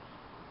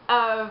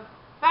of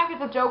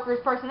Joker's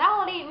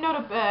personality,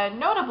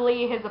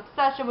 notably his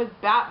obsession with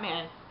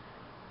Batman.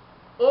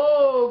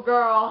 Oh,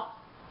 girl.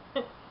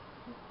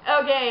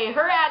 Okay,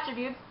 her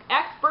attributes: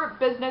 expert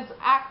business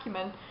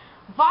acumen,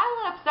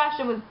 violent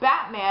obsession with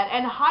Batman,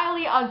 and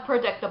highly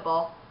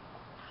unpredictable.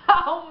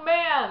 Oh,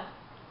 man.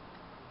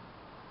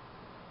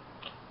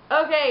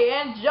 Okay,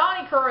 and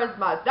Johnny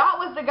Charisma. That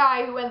was the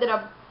guy who ended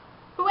up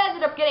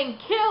getting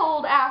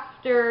killed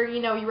after, you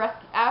know,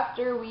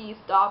 after we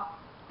stopped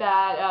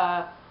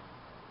that,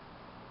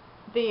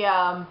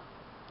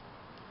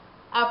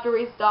 after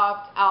we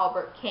stopped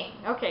Albert King.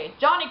 Okay,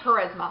 Johnny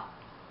Charisma.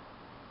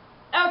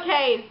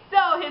 Okay,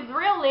 so his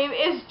real name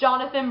is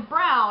Jonathan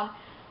Brown.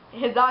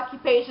 His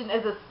occupation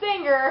is a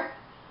singer,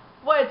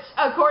 which,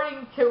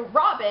 according to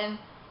Robin,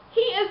 he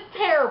is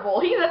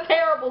terrible. He's a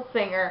terrible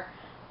singer.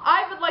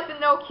 I would like to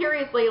know,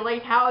 curiously,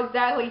 like, how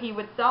exactly he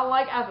would sound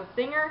like as a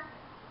singer,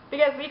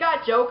 because we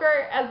got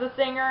Joker as a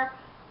singer,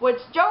 which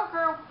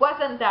Joker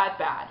wasn't that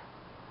bad.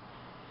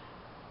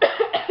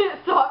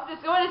 So I'm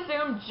just going to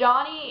assume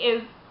Johnny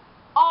is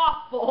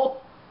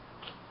awful.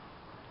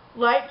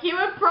 Like, he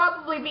would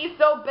probably be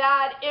so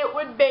bad it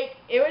would make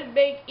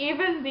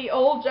even the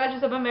old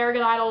judges of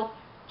American Idol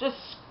just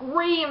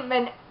scream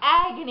in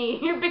agony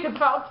because of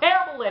how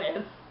terrible it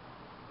is.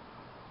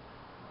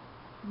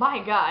 My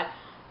God.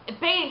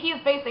 He is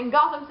based in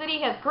Gotham City.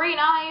 He has green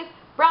eyes,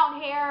 brown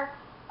hair.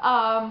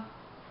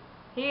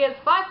 He is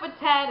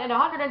 5'10" and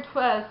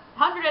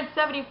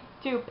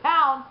 172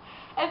 pounds.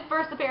 And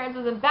first appearance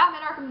was in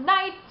Batman Arkham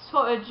Knight,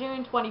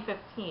 June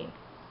 2015.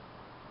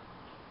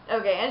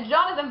 Okay, and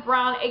Jonathan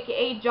Brown,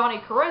 aka Johnny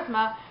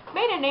Charisma,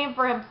 made a name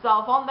for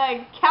himself on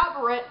the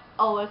cabaret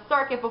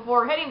circuit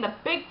before hitting the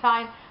big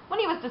time when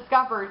he was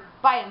discovered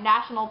by a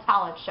national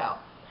talent show.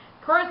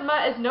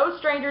 Charisma is no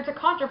stranger to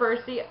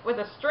controversy with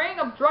a string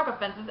of drug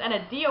offenses and a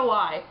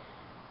DUI.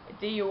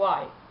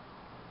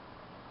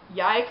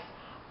 Yikes.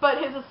 But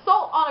his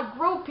assault on a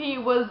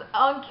groupie was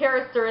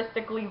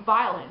uncharacteristically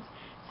violent.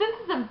 Since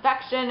his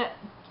infection,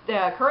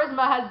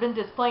 Charisma has been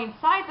displaying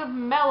signs of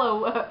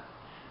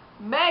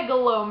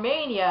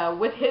megalomania,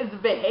 with his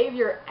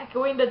behavior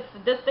echoing the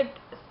sadistic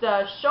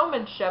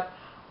showmanship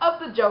of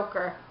the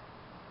Joker.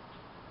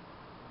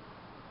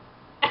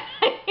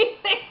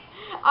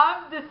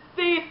 I'm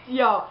deceased,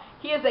 yo.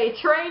 He is a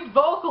trained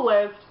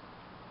vocalist.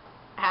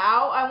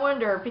 How? I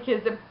wonder,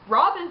 because if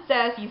Robin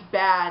says he's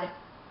bad.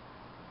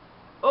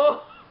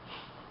 Oh.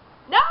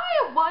 Now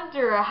I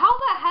wonder, how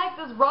the heck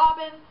does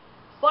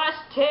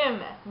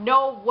Robin/Tim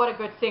know what a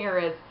good singer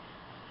is?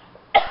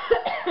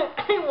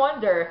 I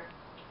wonder.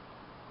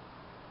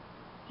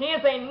 He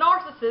is a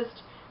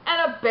narcissist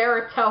and a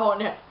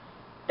baritone.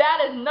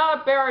 That is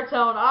not a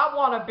baritone I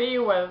want to be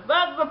with.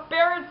 That's a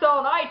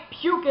baritone I'd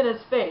puke in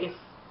his face.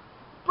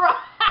 Bro.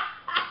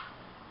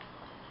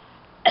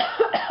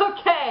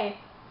 Okay.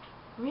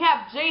 We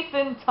have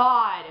Jason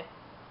Todd.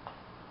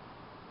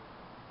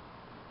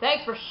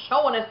 Thanks for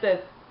showing us this.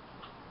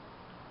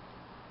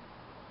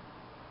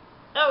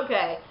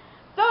 Okay.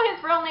 So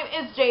his real name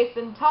is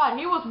Jason Todd.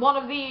 He was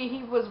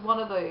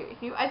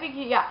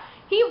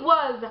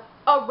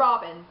a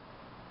Robin.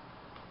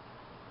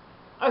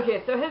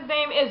 Okay, so his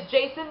name is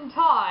Jason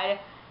Todd.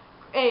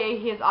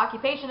 His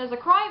occupation is a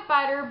crime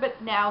fighter,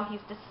 but now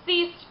he's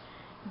deceased.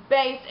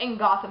 Based in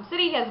Gotham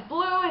City. He has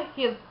blue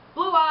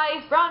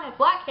eyes, brown and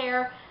black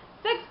hair,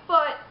 6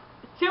 foot,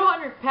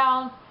 200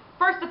 pounds.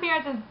 First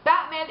appearance in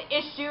Batman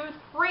issue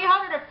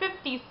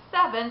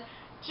 357,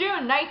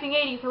 June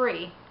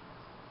 1983.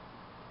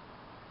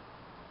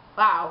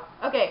 Wow.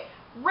 Okay.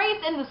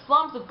 Raised in the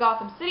slums of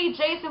Gotham City,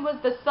 Jason was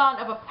the son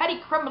of a petty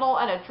criminal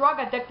and a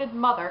drug-addicted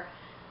mother.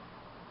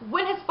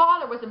 When his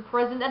father was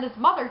imprisoned and his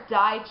mother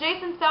died,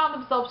 Jason found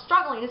himself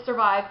struggling to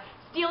survive,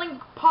 stealing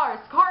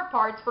car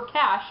parts for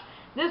cash.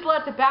 This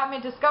led to Batman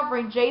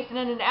discovering Jason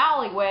in an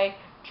alleyway,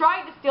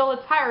 trying to steal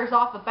the tires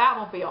off the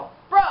Batmobile.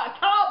 Bruh,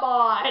 come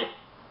on!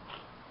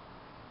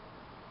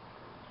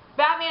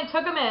 Batman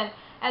took him in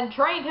and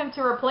trained him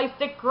to replace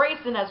Dick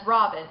Grayson as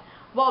Robin.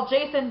 While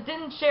Jason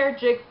didn't share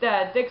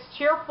Dick's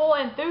cheerful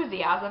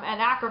enthusiasm and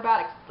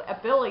acrobatic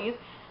abilities,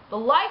 the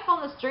life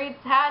on the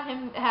streets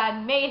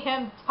had made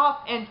him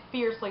tough and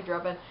fiercely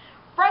driven.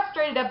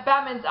 Frustrated at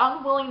Batman's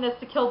unwillingness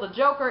to kill the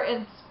Joker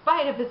in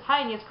spite of his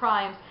heinous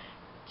crimes,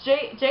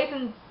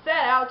 Jason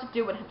set out to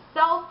do it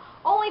himself,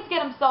 only to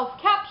get himself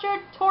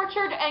captured,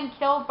 tortured, and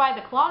killed by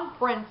the Clown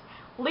Prince,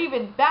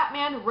 leaving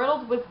Batman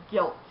riddled with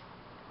guilt.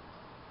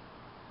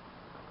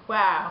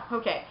 Wow,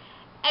 okay.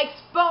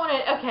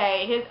 Exponent,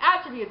 okay, his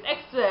attributes: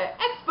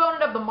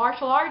 exponent of the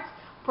martial arts,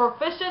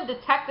 proficient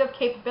detective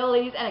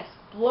capabilities, and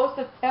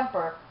explosive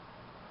temper.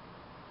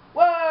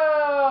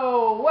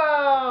 Whoa,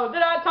 whoa,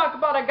 did I talk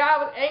about a guy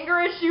with anger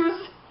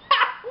issues?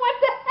 What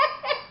the heck?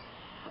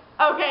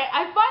 Okay,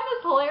 I find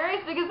this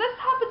hilarious because this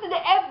happens in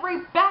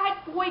every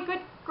bad boy,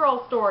 good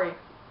girl story.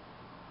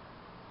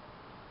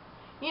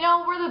 You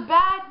know, we're the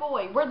bad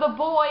boy. We're the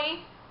boy,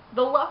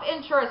 the love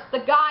interest, the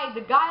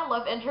guy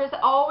love interest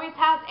always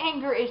has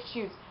anger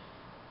issues.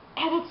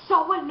 And it's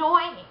so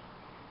annoying.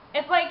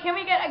 It's like, can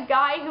we get a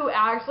guy who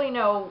actually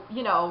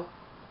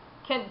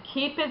can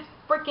keep his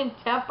freaking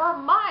temper?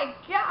 My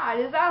God,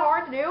 is that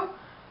hard to do?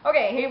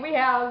 Okay, here we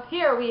have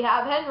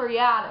Henry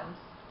Adams.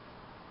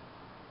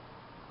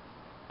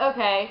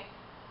 Okay.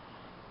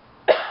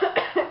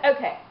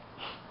 Okay.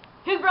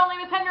 His real name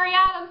is Henry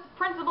Adams.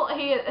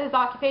 His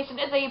occupation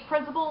is a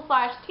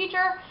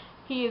principal/teacher.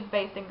 He is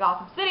based in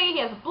Gotham City. He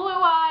has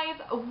blue eyes,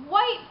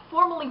 white,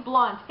 formerly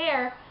blonde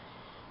hair.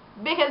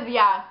 Because,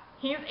 yeah,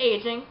 he's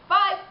aging.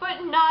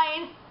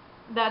 5'9".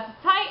 That's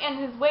his height, and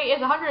his weight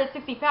is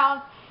 160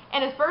 pounds.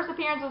 And his first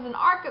appearance was in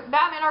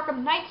Batman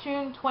Arkham Knight,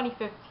 June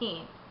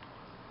 2015.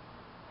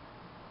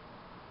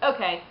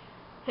 Okay,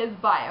 his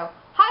bio.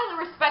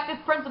 Highly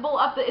respected principal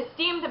of the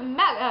esteemed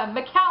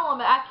McCallum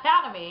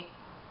Academy.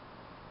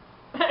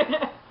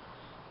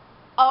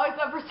 Oh,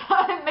 except for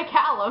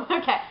McCallum.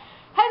 Okay.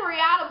 Henry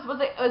Adams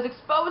was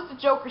exposed to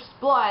Joker's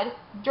blood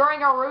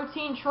during a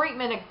routine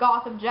treatment at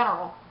Gotham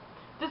General.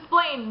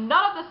 Displaying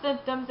none of the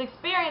symptoms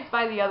experienced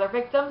by the other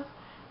victims,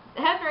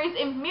 Henry's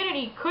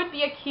immunity could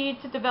be a key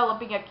to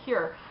developing a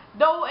cure.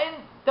 Though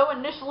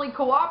initially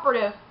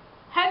cooperative,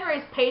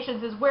 Henry's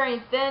patience is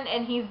wearing thin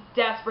and he's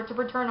desperate to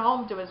return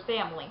home to his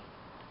family.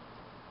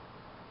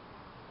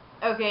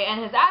 Okay,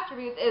 and his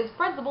attributes is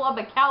principal of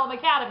McCallum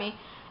Academy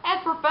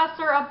and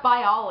professor of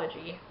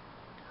biology.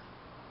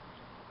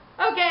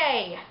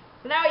 Okay,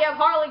 so now we have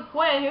Harley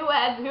Quinn, who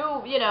had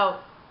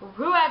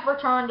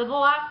returned to the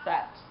last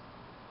set,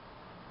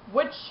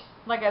 which,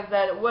 like I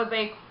said, was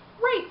a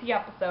crazy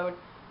episode.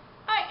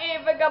 I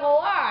ain't even gonna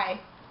lie.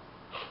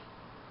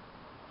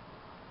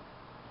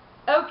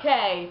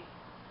 Okay.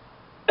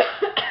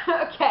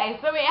 Okay,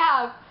 so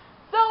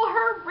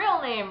her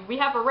real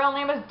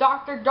name is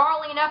Dr.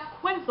 Darlene F.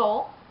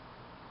 Quinzel.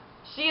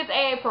 She is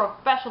a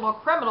professional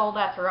criminal,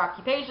 that's her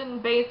occupation,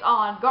 based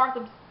on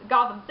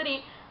Gotham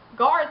City.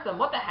 Gotham,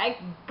 what the heck?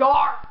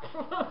 Garth.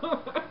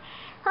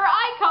 Her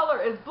eye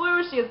color is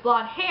blue, she has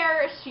blonde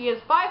hair, she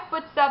is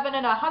 5'7"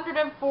 and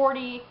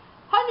 140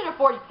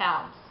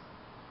 pounds.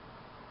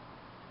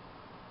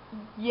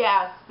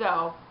 Yeah,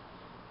 so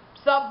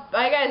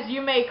I guess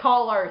you may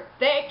call her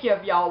thick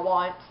if y'all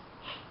want.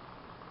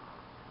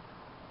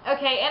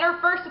 Okay, and her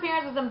first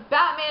appearance was in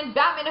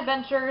Batman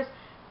Adventures,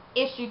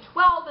 issue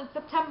 12 in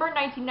September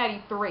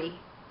 1993.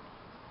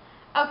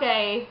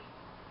 Okay,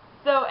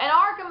 so an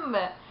Arkham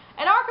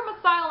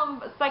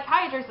Asylum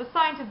psychiatrist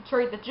assigned to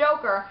treat the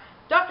Joker,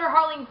 Dr.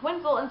 Harley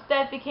Quinzel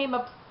instead became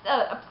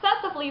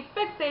obsessively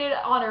fixated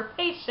on her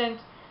patient,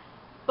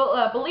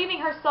 believing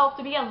herself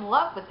to be in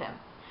love with him.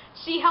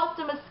 She helped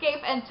him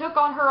escape and took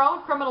on her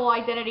own criminal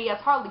identity as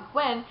Harley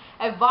Quinn,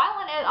 a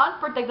violent and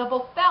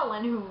unpredictable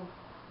felon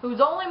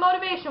whose only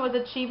motivation was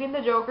achieving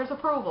the Joker's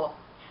approval.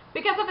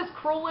 Because of his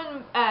cruel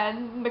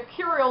and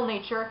mercurial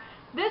nature,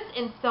 this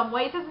in some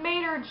ways has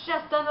made her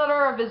just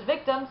another of his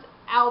victims,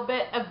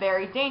 albeit a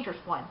very dangerous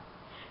one.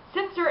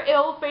 Since her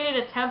ill-fated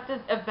attempt to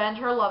avenge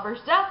her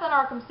lover's death in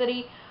Arkham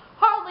City,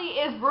 Harley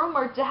is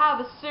rumored to have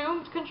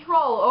assumed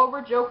control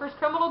over Joker's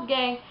criminal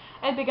gang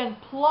and begun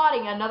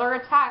plotting another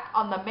attack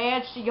on the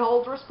man she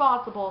holds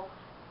responsible,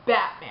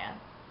 Batman.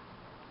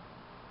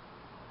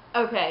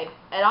 Okay,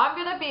 and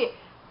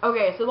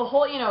okay, so the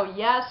whole,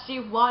 yes, she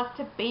wants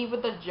to be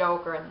with the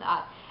Joker and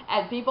that,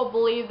 and people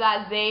believe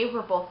that they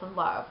were both in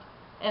love.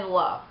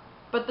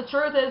 But the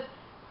truth is,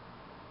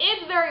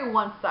 it's very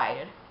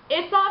one-sided.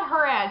 It's on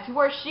her end, to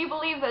where she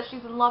believes that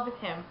she's in love with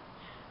him.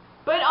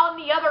 But on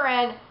the other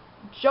end,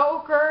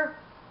 Joker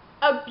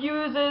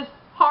abuses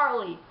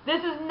Harley.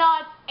 This is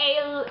not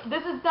a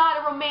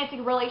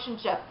romantic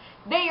relationship.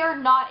 They are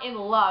not in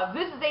love.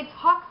 This is a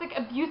toxic,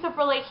 abusive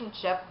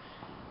relationship.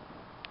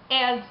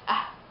 And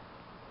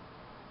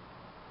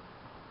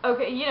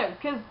okay,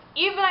 because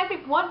even I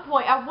think at one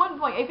point,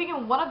 I think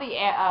in one of the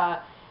I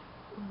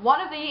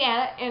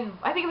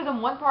think it was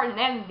in one part in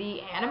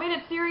the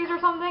animated series or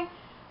something,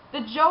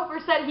 the Joker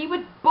said he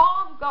would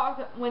bomb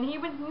Gotham when he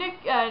would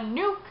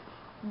nuke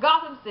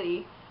Gotham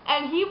City,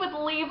 and he would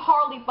leave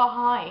Harley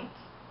behind.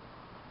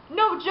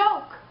 No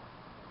joke.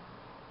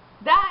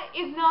 That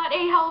is not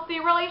a healthy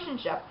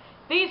relationship.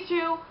 These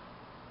two,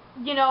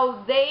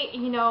 they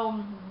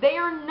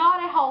are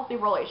not a healthy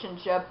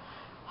relationship.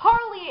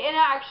 Harley, in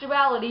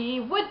actuality,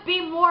 would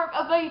be more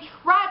of a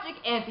tragic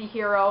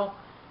anti-hero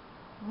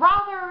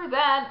rather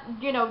than,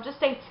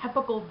 just a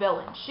typical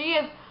villain. She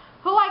is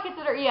who I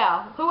consider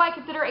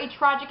a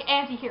tragic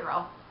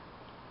anti-hero.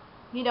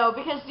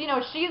 Because,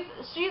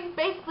 she's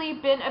basically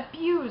been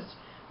abused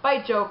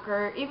by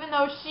Joker, even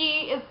though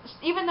she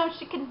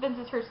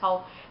convinces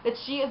herself that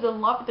she is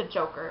in love with the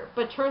Joker.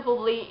 But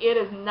truthfully, it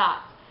is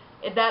not.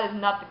 That is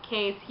not the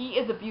case. He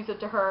is abusive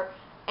to her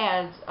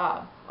and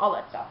all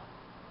that stuff.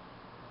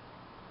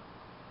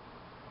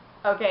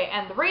 Okay,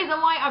 and the reason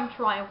why I'm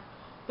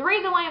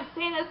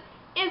saying this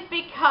is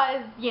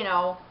because,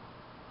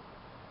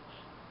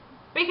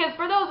 because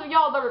for those of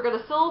y'all that are going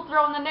to still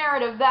throw in the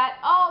narrative that,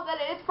 that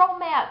it's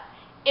romance,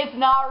 It's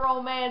not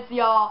romance,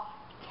 y'all.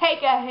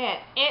 Take a hint.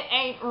 It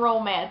ain't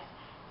romance.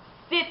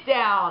 Sit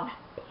down.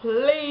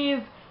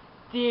 Please,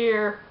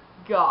 dear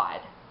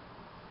God.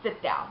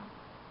 Sit down.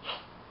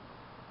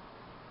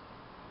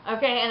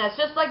 Okay, and it's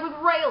just like with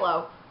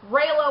Raylo.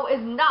 Raylo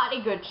is not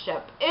a good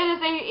ship. It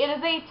is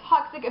a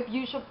toxic,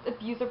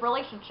 abusive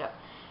relationship.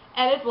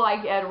 And it's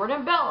like Edward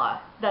and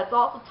Bella. That's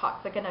also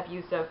toxic and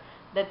abusive.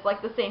 That's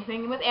like the same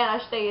thing with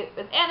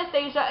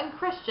Anastasia and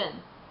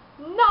Christian.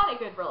 Not a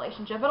good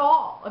relationship at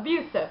all.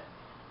 Abusive.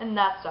 And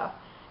that stuff.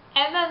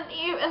 And then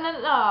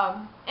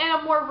in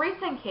a more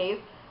recent case,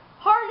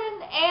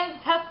 Hardin and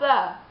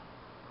Tessa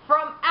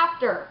from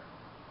After.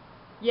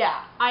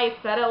 Yeah, I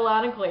said it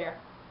loud and clear.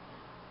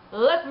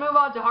 Let's move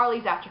on to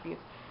Harley's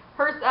attributes.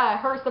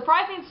 Her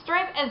surprising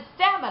strength and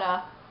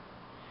stamina,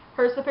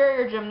 her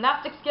superior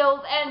gymnastic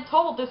skills, and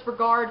total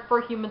disregard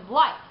for human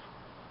life.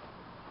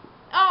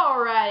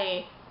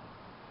 Alrighty.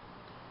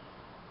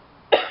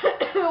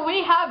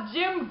 We have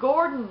Jim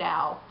Gordon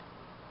now.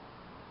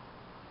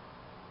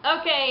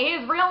 Okay,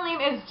 his real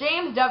name is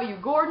James W.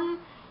 Gordon.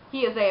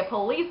 He is a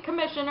police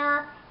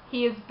commissioner.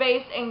 He is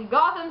based in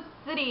Gotham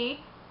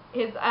City.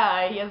 He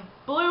has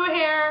blue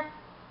hair,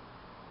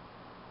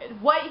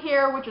 white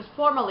hair, which was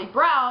formerly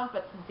brown,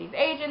 but since he's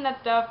aging,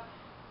 that stuff.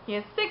 He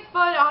is 6 foot,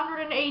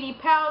 180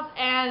 pounds,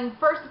 and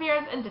first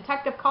appearance in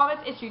Detective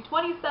Comics, issue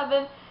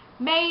 27,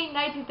 May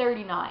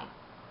 1939.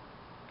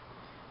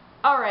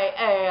 Alright,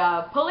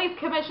 Police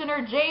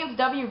Commissioner James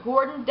W.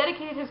 Gordon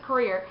dedicated his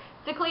career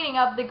to cleaning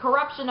up the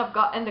corruption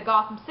in the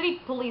Gotham City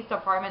Police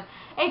Department,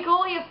 a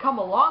goal he has come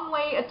a long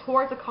way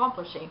towards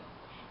accomplishing.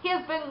 He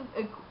has been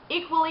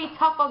equally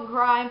tough on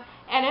crime,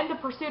 and in the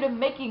pursuit of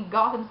making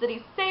Gotham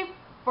City safe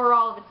for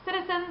all of its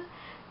citizens,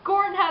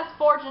 Gordon has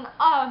forged an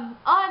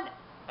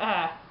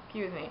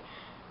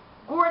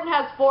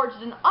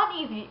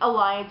uneasy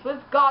alliance with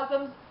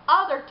Gotham's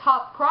other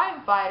top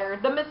crime fighter,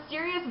 the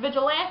mysterious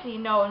vigilante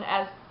known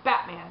as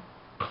Batman.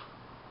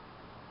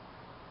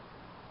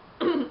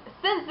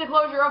 Since the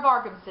closure of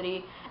Arkham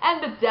City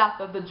and the death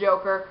of the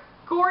Joker,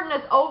 Gordon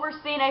has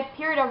overseen a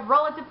period of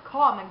relative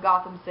calm in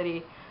Gotham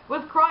City,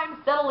 with crime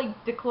steadily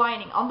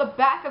declining. On the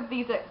back of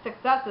these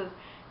successes,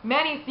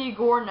 many see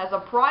Gordon as a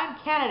prime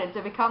candidate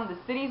to become the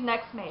city's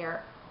next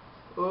mayor.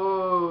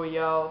 Ooh,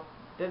 yo,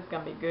 this is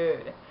gonna be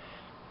good.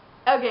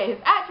 Okay,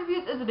 his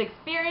attributes is an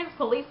experienced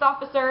police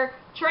officer,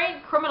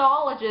 trained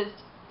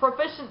criminologist,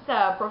 proficient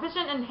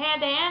in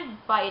hand-to-hand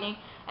fighting,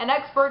 and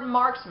expert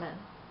marksman.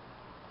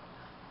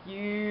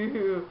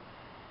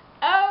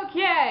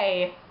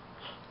 Okay.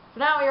 So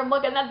now we're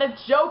looking at the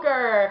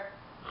Joker.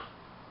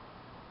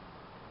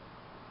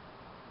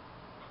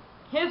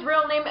 His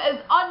real name is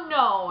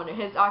unknown.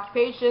 His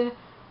occupation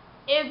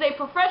is a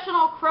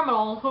professional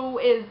criminal who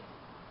is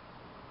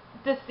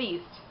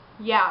deceased.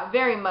 Yeah,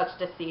 very much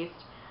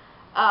deceased.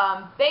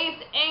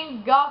 Based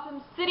in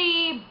Gotham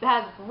City,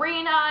 has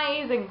green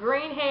eyes and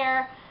green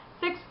hair,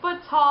 6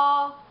 foot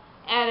tall,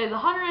 and is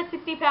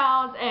 160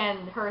 pounds,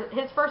 and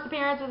his first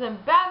appearance was in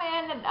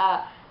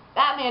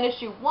Batman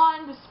issue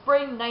 1,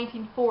 spring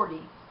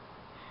 1940.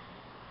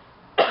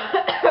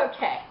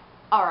 Okay,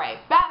 alright.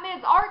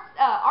 Batman's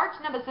arch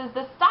nemesis,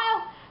 the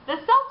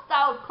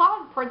self-styled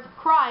clown prince of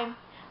crime,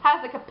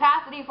 has the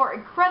capacity for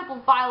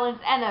incredible violence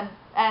and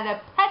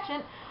a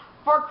penchant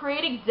for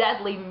creating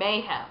deadly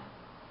mayhem.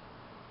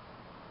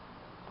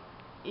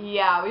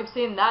 Yeah, we've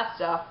seen that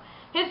stuff.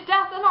 His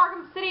death in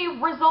Arkham City,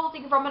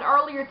 resulting from an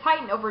earlier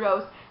Titan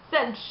overdose,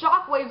 sent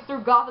shockwaves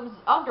through Gotham's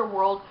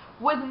underworld,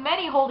 with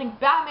many holding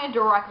Batman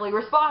directly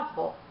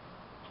responsible.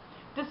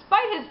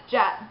 Despite his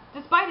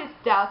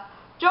death,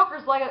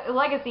 Joker's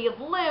legacy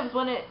lives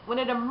when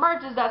it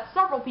emerges that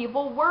several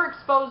people were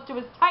exposed to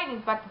his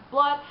Titan-infected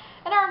blood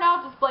and are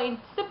now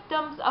displaying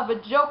symptoms of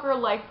a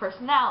Joker-like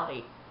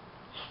personality.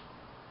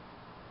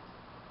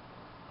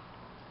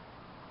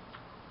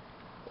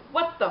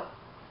 What the?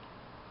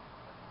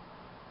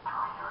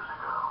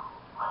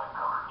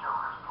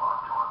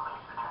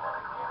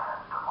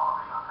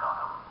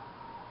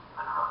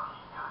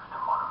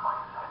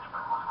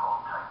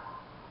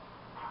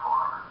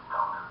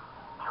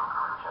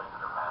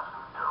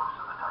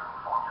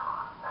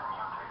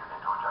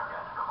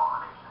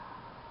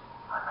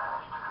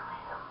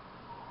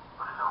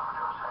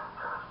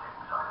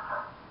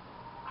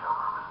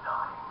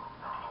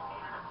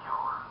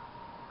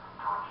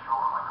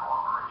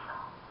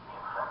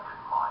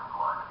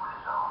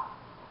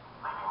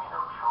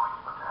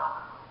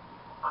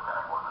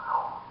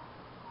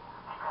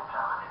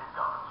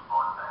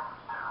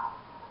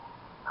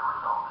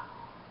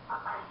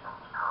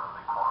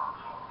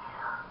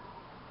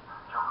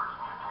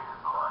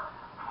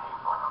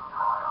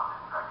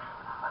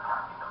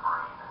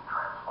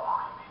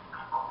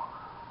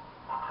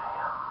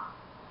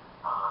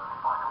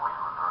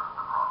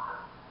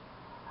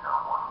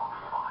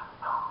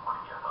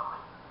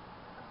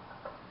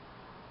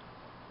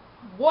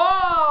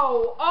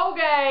 Whoa!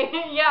 Okay,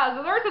 yeah,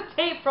 so there's a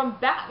tape from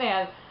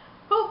Batman,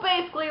 who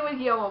basically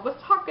was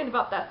talking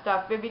about that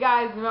stuff. If you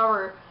guys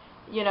remember,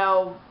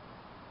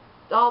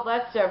 all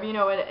that stuff, you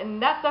know,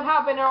 and that stuff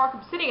happened in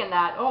Arkham City and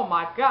that. Oh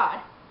my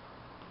god.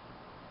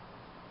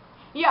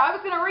 Yeah, I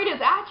was gonna read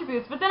his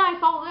attributes, but then I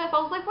saw this.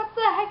 I was like, what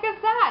the heck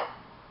is that?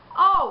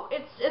 Oh,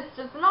 it's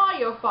just an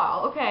audio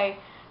file. Okay.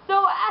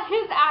 So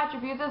his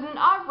attributes is an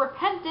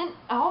unrepentant,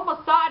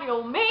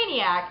 homicidal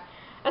maniac,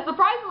 a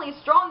surprisingly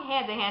strong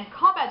hand-to-hand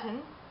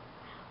combatant,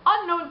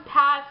 unknown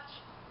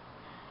past,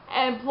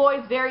 and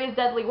employs various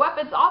deadly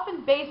weapons,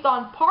 often based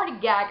on party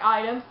gag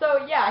items.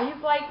 So yeah,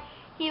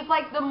 he's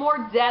like the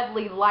more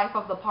deadly life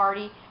of the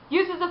party.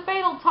 Uses a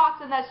fatal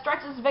toxin that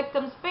stretches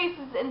victims'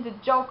 faces into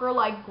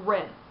Joker-like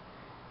grins.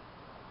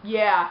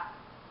 Yeah.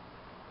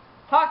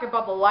 Talk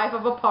about the life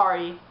of a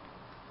party.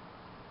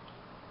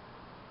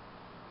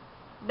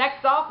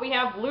 Next off, we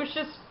have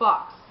Lucius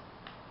Fox.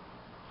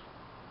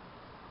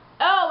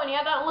 Oh, and he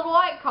had that little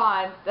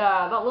icon,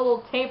 that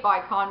little tape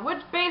icon,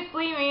 which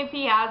basically means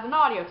he has an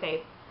audio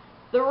tape.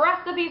 The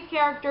rest of these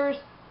characters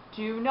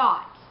do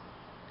not.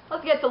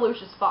 Let's get to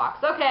Lucius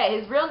Fox. Okay,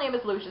 his real name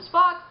is Lucius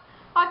Fox.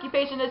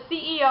 Occupation is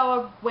CEO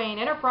of Wayne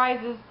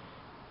Enterprises.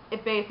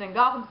 It's based in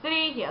Gotham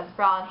City. He has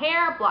brown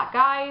hair, black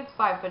eyes,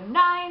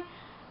 5'9",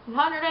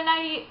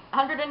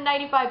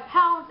 195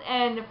 pounds,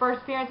 and the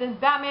first appearance in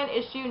Batman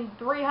issue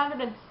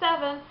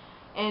 307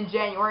 in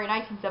January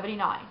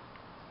 1979.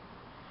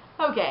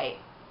 Okay,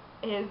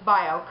 his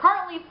bio.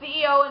 Currently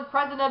CEO and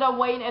president of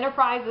Wayne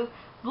Enterprises,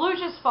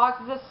 Lucius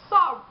Fox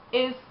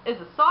is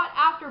a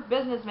sought-after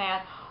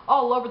businessman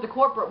all over the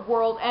corporate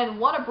world and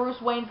one of Bruce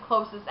Wayne's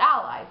closest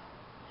allies.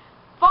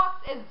 Fox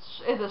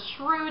is a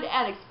shrewd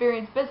and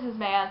experienced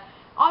businessman,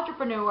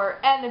 entrepreneur,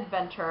 and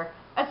inventor.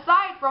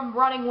 Aside from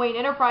running Wayne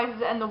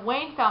Enterprises and the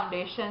Wayne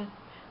Foundation,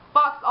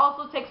 Fox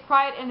also takes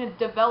pride in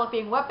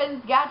developing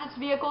weapons, gadgets,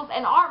 vehicles,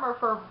 and armor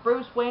for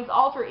Bruce Wayne's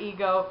alter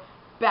ego,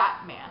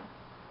 Batman.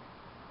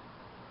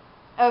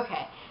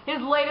 Okay,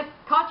 his latest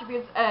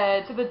contributes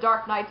to the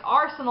Dark Knight's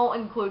arsenal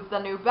includes the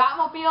new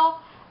Batmobile,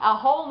 a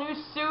whole new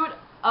suit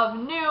of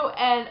new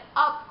and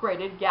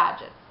upgraded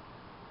gadgets.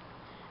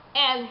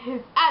 And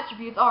his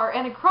attributes are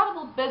an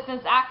incredible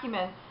business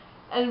acumen,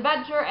 an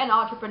inventor and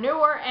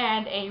entrepreneur,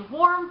 and a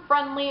warm,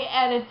 friendly,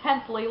 and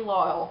intensely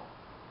loyal.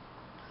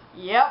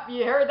 Yep,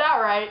 you heard that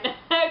right.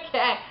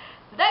 Okay,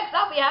 so next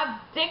up we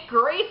have Dick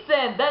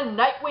Grayson, the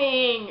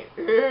Nightwing.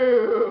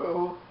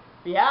 Ooh,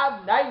 we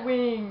have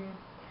Nightwing.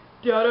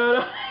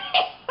 Da-da-da.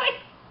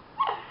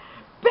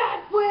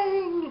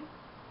 Batwing.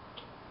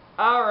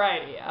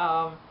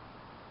 Alrighty,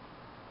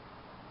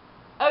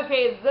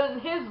 okay, then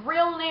his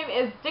real name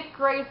is Dick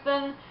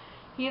Grayson.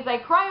 He's a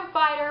crime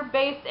fighter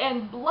based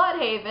in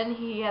Bloodhaven.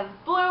 He has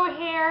blue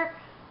hair.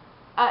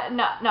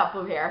 Not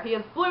blue hair. He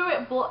has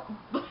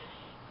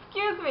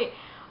excuse me.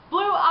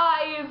 Blue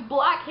eyes,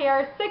 black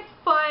hair, 6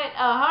 foot,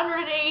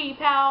 180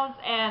 pounds,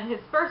 and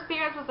his first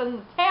appearance was in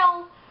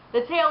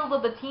the Tales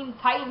of the Teen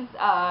Titans,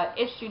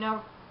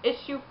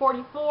 issue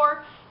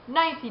 44,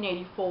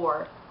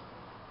 1984.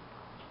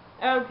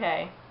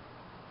 Okay,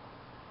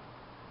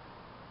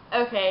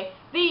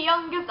 the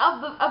youngest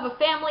of a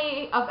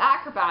family of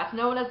acrobats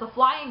known as the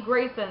Flying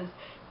Graysons.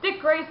 Dick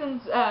Grayson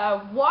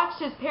watched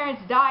his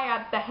parents die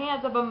at the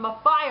hands of a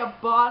mafia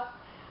boss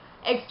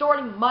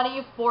extorting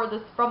money from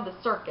the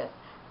circus.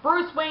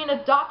 Bruce Wayne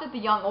adopted the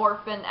young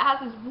orphan as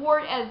his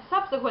ward and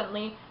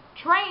subsequently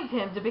trained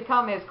him to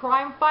become his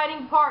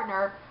crime-fighting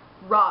partner,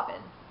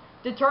 Robin.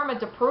 Determined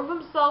to prove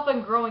himself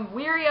and growing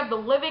weary of the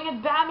living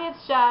in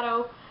Batman's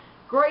shadow,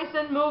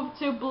 Grayson moved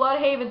to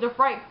Bloodhaven to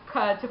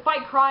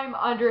fight crime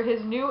under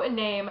his new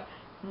name,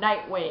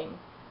 Nightwing.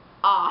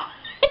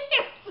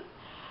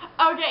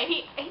 Okay,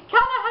 he kind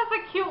of has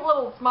a cute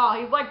little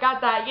smile. He's like got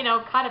that, you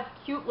know, kind of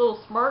cute little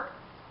smirk.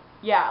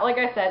 Yeah, like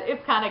I said,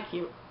 it's kind of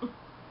cute.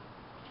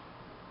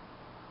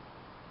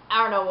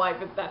 I don't know why,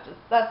 but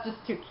that's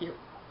just too cute.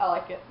 I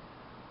like it.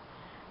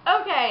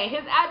 Okay,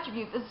 his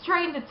attributes is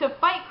trained to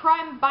fight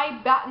crime by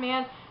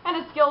Batman and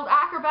a skilled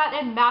acrobat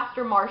and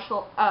master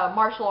martial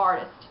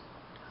artist.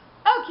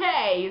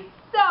 Okay,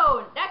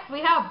 so next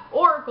we have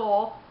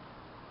Oracle,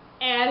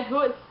 and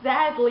who is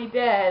sadly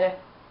dead.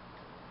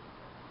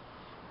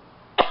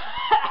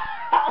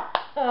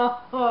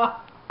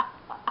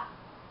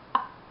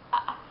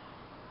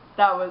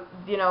 That was,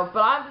 you know,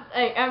 but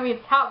I mean,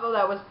 Tabo,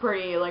 that was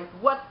pretty, like,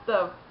 what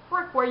the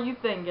frick were you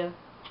thinking?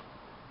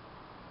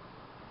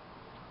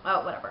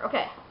 Oh, whatever,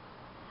 okay.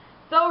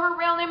 So her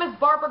real name is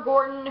Barbara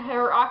Gordon.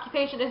 Her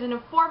occupation is an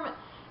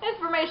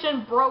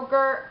information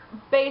broker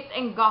based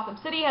in Gotham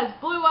City. Has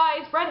blue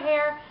eyes, red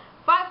hair,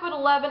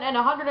 5'11" and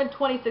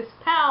 126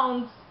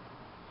 pounds.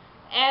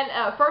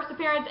 And first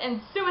appearance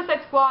in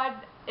Suicide Squad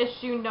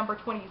issue number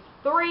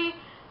 23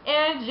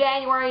 in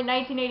January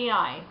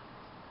 1989.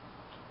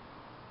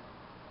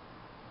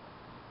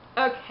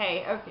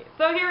 Okay.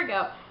 So here we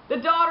go. The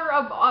daughter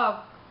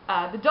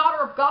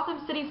of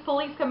Gotham City's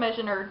police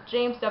commissioner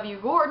James W.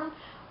 Gordon,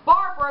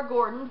 Barbara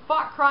Gordon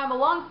fought crime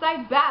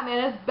alongside Batman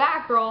as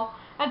Batgirl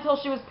until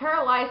she was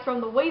paralyzed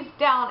from the waist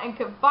down and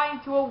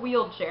confined to a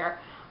wheelchair.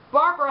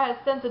 Barbara has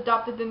since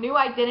adopted the new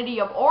identity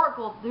of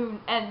Oracle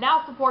and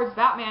now supports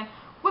Batman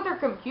with her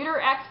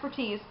computer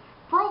expertise,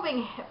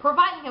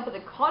 providing him with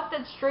a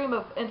constant stream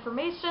of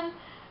information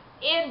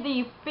in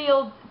the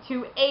field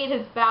to aid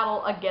his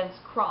battle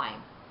against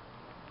crime.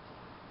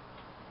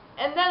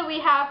 And then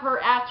we have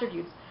her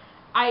attributes.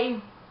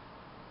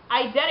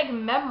 Eidetic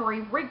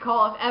memory,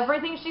 recall of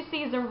everything she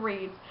sees and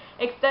reads,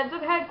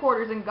 extensive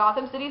headquarters in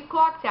Gotham City's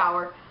clock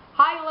tower,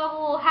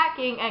 high-level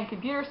hacking and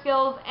computer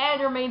skills,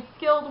 and remains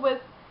skilled with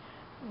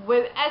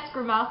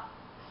eskrima,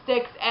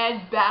 sticks,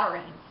 and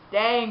batarangs.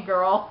 Dang,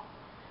 girl.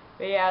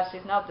 But yeah,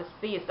 she's not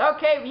deceased.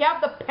 Okay, we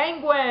have the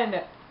Penguin.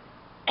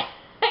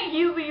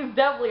 He's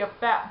definitely a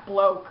fat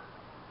bloke.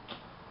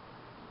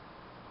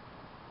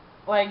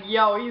 Like,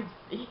 yo, he's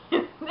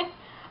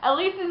at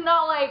least he's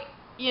not like,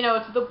 you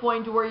know, to the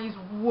point where he's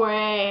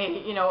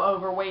way, you know,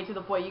 overweight to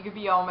the point you could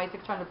be on my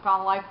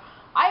 600-pound life.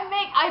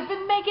 I've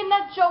been making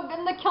that joke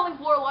in the Killing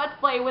Floor Let's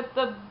Play with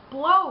the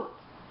bloat.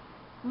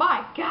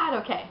 My God,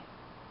 okay.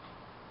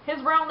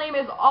 His real name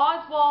is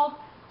Oswald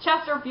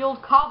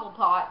Chesterfield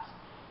Cobblepot.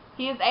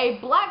 He is a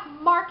black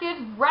market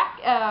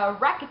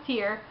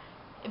racketeer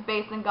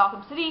based in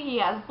Gotham City. He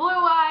has blue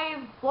eyes,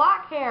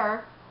 black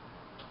hair,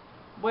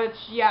 which,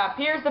 yeah,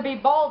 appears to be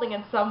balding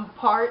in some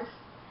parts.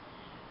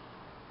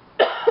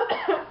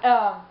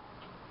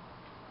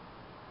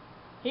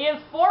 He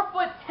is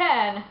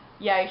 4'10",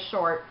 yeah, he's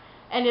short,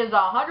 and is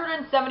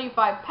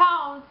 175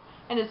 pounds,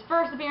 and his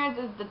first appearance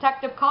is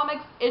Detective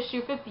Comics,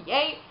 issue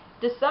 58,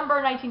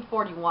 December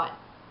 1941.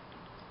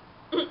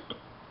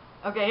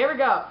 Okay, here we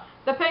go.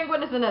 The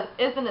Penguin is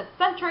an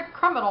eccentric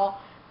criminal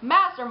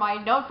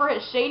mastermind known for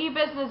his shady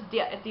business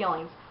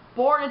dealings.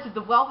 Born into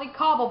the wealthy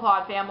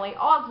Cobblepot family,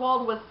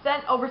 Oswald was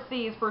sent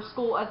overseas for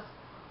school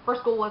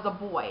as a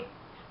boy.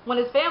 When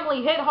his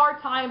family hit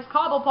hard times,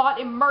 Cobblepot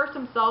immersed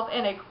himself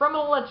in a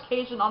criminal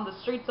education on the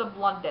streets of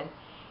London.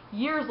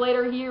 Years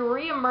later, he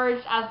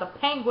re-emerged as the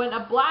Penguin,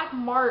 a black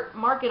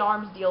market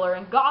arms dealer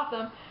in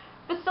Gotham,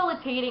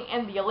 facilitating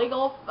in the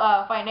illegal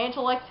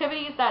financial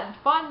activities that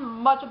fund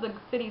much of the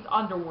city's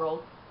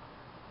underworld.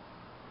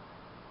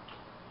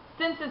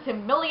 Since his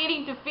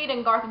humiliating defeat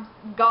in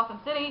Gotham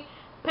City,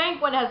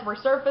 Penguin has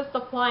resurfaced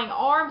supplying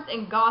arms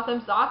in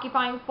Gotham's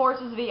occupying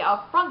forces via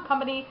a front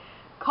company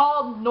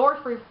called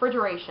North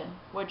Refrigeration,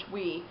 which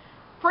we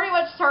pretty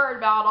much heard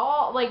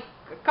about like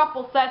a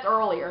couple sets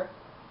earlier.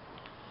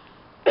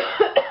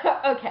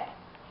 Okay.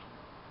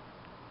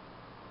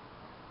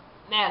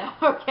 Man,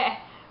 okay.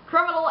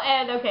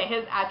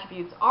 His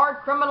attributes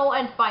are criminal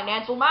and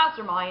financial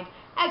mastermind,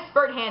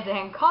 expert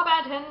hand-to-hand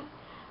combatant,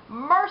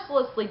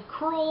 mercilessly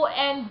cruel,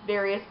 and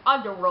various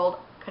underworld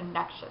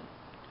connections.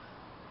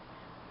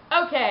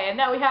 Okay, and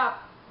now we have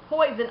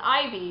Poison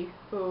Ivy,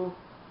 who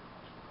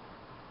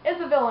is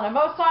a villain at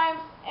most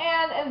times,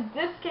 and in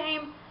this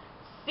game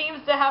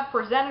seems to have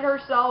presented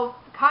herself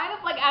kind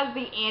of like as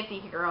the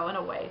anti-hero in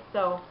a way.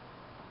 So,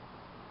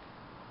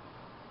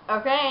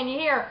 okay, and you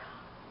hear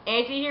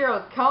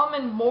anti-heroes come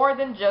in more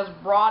than just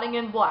brooding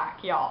in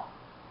black, y'all.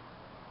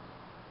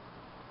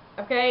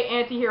 Okay,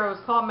 anti-heroes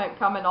come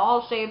in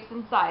all shapes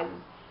and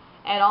sizes,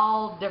 and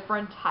all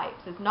different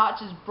types. It's not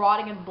just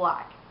brooding in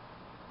black.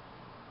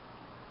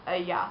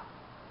 Yeah.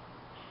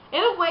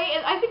 In a way,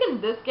 I think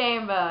in this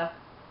game,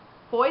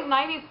 Poison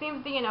Ivy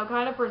seems to, you know,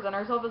 kind of present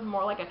herself as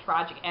more like a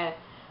tragic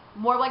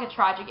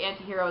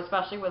anti-hero,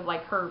 especially with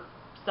like her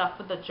stuff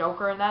with the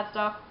Joker and that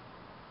stuff.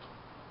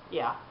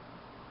 Yeah.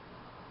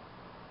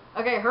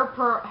 Okay,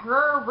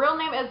 her real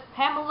name is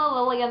Pamela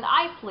Lillian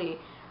Isley.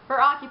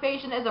 Her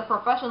occupation is a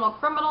professional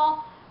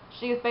criminal.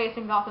 She is based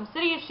in Gotham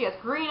City. She has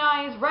green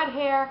eyes, red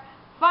hair,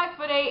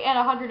 5'8" and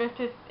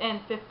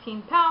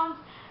 115 pounds.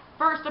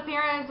 First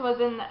appearance was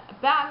in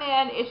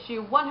Batman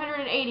issue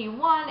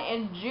 181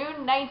 in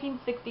June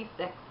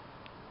 1966.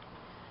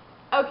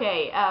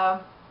 Okay,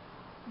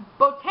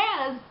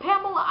 Botana's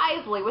Pamela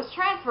Isley was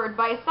transferred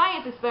by a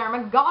science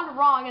experiment gone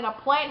wrong in a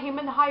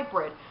plant-human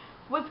hybrid.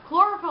 With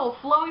chlorophyll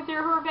flowing through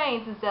her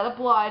veins instead of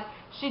blood,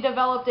 she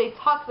developed a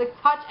toxic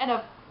touch and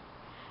a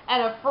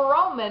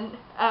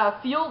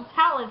pheromone-fueled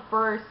talent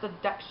for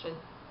seduction.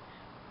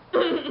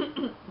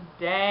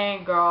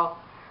 Dang, girl.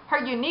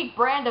 Her unique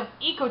brand of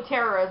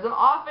eco-terrorism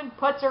often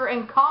puts her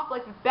in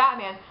conflict with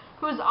Batman,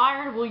 whose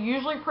iron will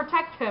usually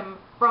protect him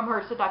from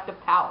her seductive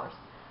powers.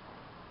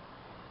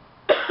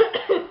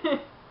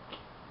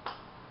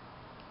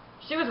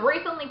 She was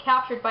recently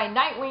captured by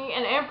Nightwing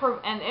and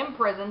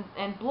imprisoned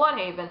in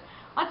Bloodhaven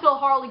until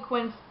Harley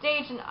Quinn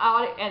staged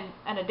an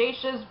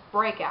audacious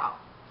breakout.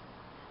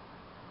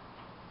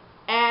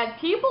 And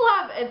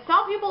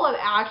some people have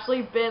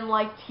actually been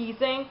like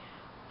teasing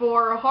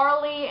for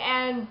Harley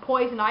and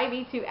Poison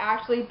Ivy to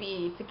actually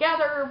be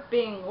together,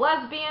 being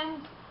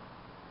lesbians,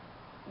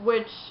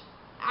 which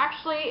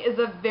actually is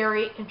a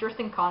very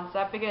interesting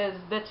concept because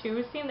the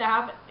two seem to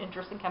have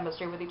interesting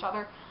chemistry with each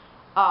other.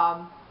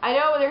 I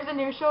know there's a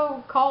new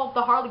show called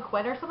The Harley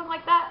Quinn or something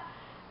like that,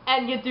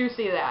 and you do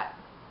see that.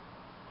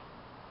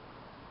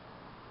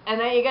 And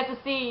then you get to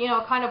see, you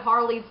know, kind of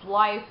Harley's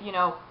life, you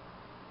know,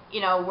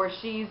 where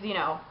she's, you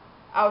know,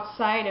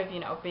 outside of, you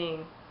know,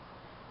 being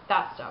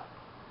that stuff.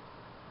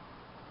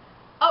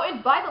 Oh,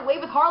 and by the way,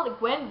 with Harley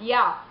Quinn,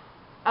 yeah,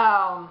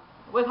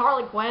 With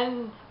Harley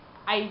Quinn,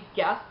 I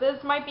guess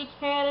this might be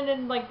canon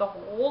in like the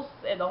whole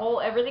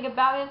everything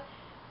about it.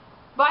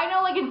 But I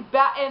know like in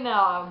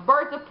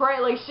Birds of Prey,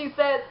 like she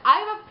says, I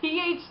have a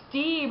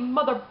PhD,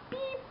 mother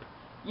beep.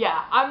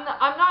 Yeah, I'm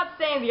not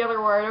saying the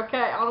other word,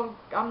 okay?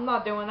 I'm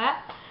not doing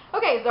that.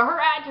 Okay, so her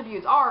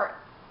attributes are,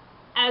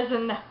 as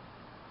in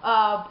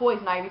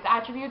Poison Ivy's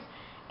attributes,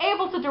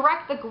 able to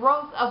direct the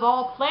growth of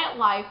all plant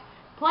life,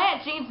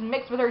 plant genes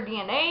mixed with her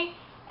DNA,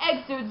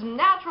 exudes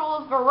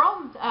natural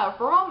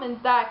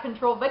pheromones that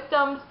control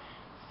victims,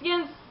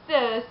 skin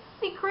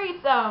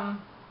secretes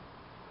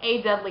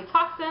a deadly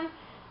toxin,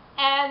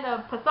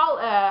 and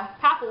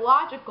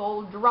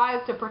pathological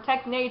drive to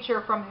protect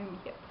nature from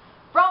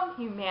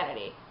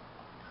humanity.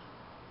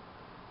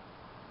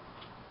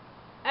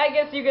 I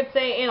guess you could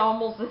say in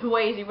almost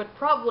ways you would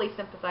probably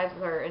sympathize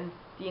with her, and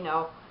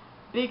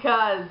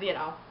because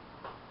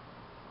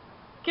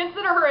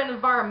consider her an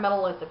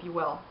environmentalist, if you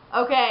will.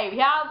 Okay, we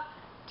have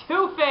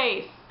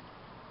Two-Face.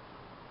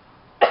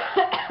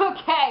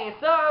 Okay,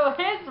 so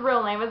his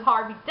real name is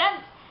Harvey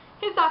Dent.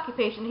 His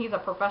occupation, he's a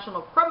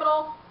professional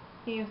criminal.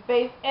 He's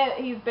based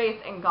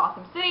in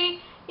Gotham City.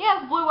 He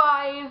has blue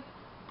eyes,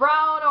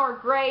 brown or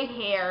gray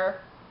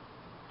hair.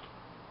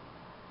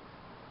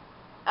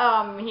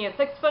 He is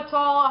 6 foot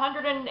tall,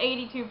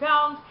 182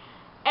 pounds,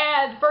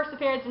 and first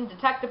appearance in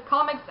Detective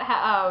Comics,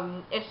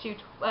 issue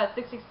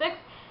 66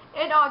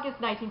 in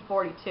August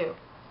 1942.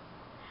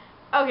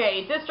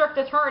 Okay, District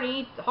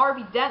Attorney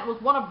Harvey Dent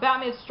was one of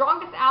Batman's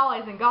strongest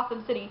allies in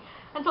Gotham City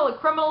until a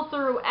criminal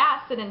threw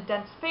acid in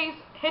Dent's face,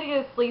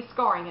 hideously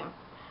scarring him.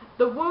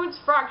 The wounds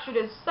fractured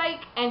his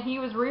psyche, and he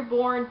was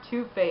reborn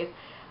Two-Face.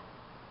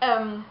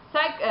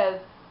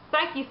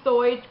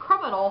 Psychoid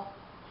criminal,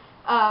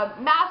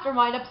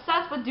 mastermind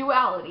obsessed with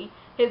duality.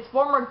 His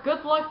former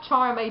good luck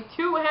charm, a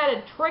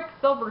two-headed trick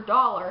silver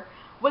dollar,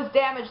 was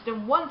damaged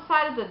in one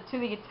side to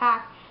the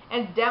attack,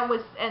 and Dent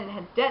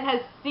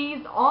has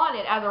seized on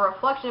it as a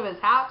reflection of his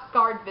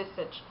half-scarred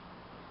visage.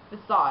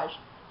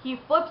 He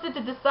flips it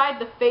to decide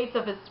the fates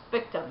of his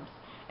victims.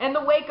 In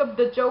the wake of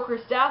the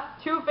Joker's death,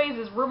 Two-Face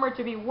is rumored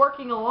to be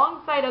working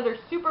alongside other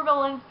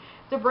supervillains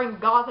to bring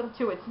Gotham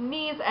to its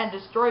knees and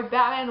destroy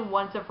Batman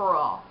once and for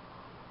all.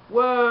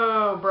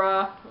 Whoa,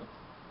 bruh.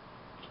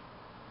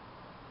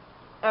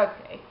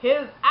 Okay,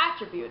 his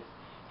attributes.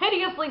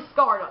 Hideously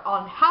scarred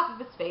on half of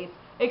his face,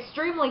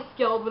 extremely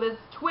skilled with his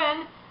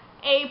twin,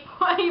 a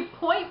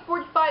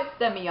 .45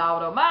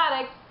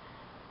 semi-automatic,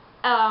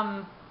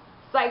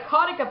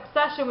 psychotic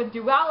obsession with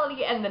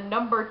duality, and the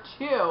number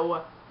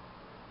 2.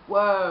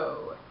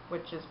 Whoa,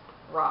 which is,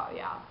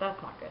 yeah,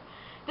 that's not good.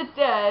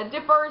 That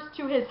differs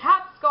to his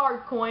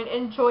half-scarred coin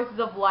in choices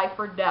of life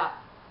or death.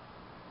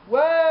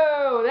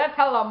 Whoa, that's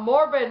hella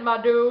morbid, my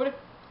dude.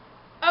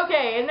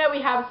 Okay, and then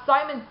we have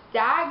Simon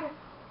Stagg,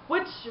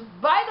 which,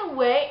 by the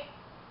way,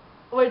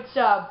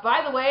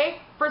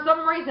 for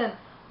some reason,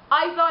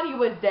 I thought he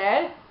was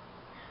dead.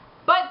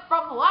 But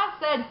from the last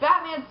said,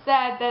 Batman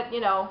said that,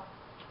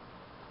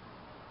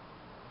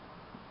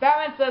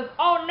 Batman says,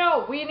 "Oh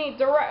no, we need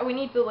to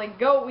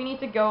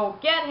go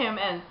get him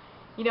and,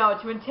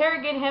 to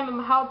interrogate him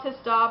on how to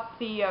stop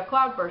the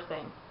cloudburst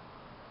thing."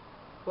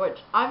 Which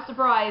I'm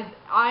surprised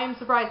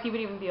he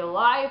would even be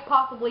alive,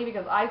 possibly,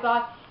 because I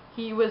thought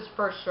he was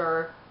for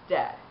sure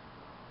dead.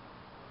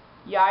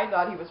 Yeah, I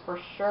thought he was for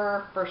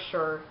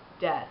sure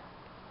dead.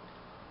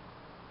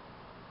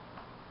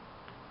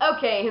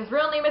 Okay, his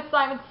real name is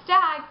Simon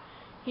Stagg.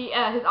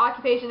 His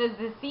occupation is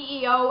the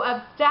CEO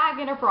of Stagg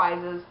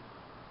Enterprises.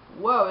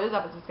 Whoa, this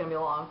episode's gonna be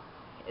long.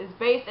 Is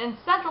based in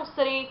Central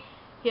City.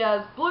 He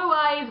has blue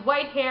eyes,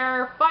 white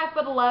hair,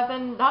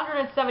 5'11",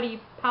 170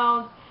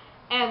 pounds,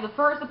 and the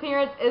first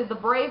appearance is The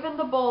Brave and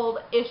the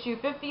Bold, issue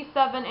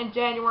 57 in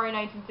January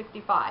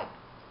 1965.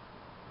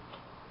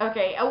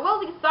 Okay, a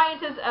wealthy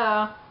scientist,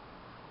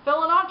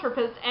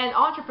 philanthropist, and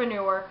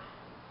entrepreneur,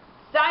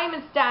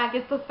 Simon Stagg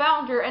is the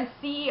founder and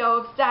CEO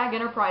of Stagg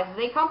Enterprises,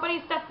 a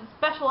company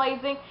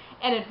specializing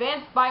in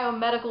advanced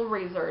biomedical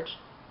research.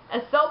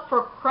 A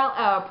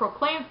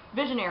self-proclaimed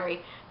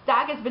visionary,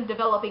 Stagg has been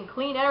developing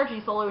clean energy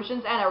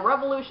solutions and a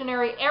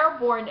revolutionary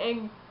airborne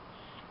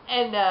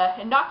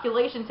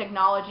inoculation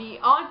technology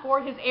on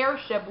board his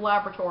airship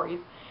laboratories.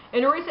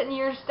 In recent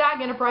years,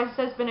 Stagg Enterprises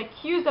has been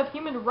accused of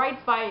human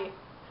rights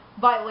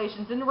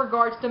violations in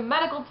regards to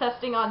medical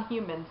testing on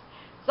humans.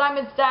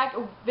 Simon Stagg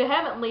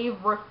vehemently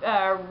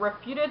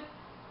refuted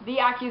the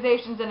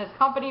accusations, and his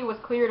company was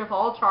cleared of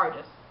all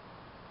charges.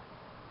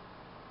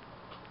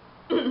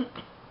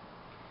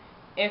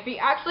 If he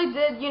actually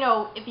did, did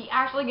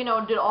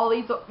all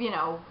these,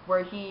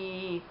 where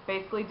he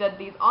basically did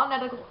these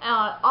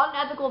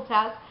unethical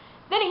tests,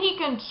 then he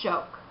can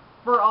choke,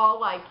 for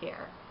all I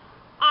care.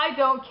 I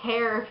don't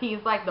care if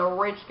he's like the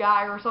rich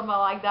guy or something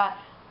like that,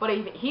 but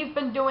if he's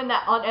been doing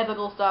that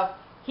unethical stuff,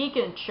 he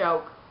can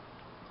choke.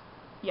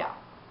 Yeah.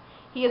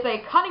 He is a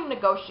cunning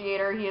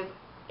negotiator, he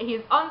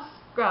is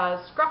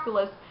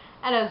unscrupulous,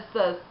 and has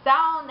a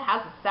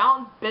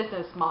sound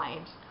business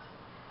mind.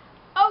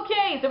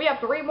 Okay, so we have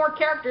 3 more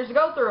characters to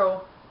go through.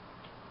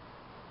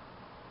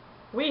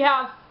 we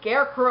have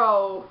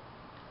Scarecrow.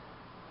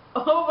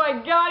 Oh my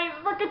god, he's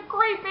freaking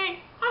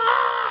creepy!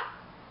 Ah!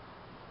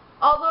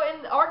 Although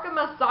in Arkham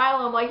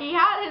Asylum, like, he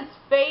had his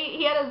face,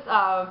 he had his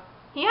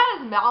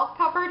mouth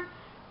covered,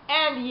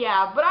 and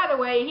yeah, but either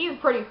way, he's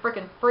pretty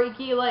freaking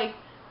freaky. Like,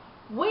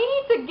 we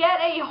need to get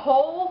a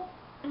whole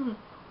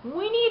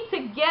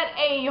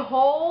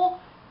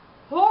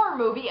horror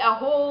movie, a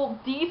whole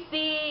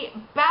DC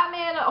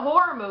Batman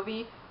horror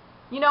movie,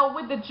 you know,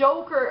 with the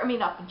Joker, I mean,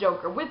 not the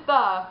Joker, with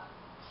the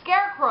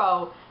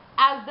Scarecrow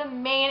as the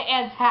main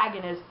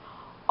antagonist.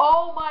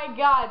 Oh my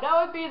god, that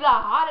would be the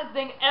hottest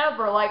thing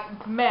ever.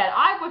 Like, man,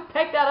 I would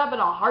pick that up in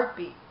a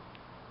heartbeat.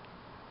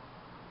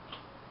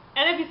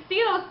 And if you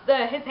see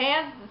his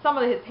hands, some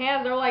of his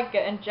hands are like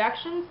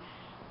injections.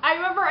 I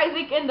remember, I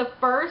think in the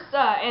first,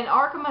 in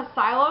Arkham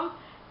Asylum,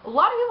 a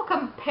lot of people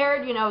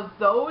compared, you know,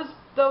 those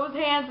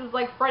hands as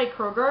like Freddy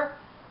Krueger.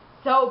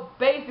 So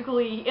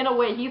basically, in a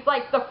way, he's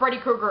like the Freddy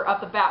Krueger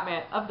of the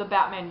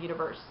Batman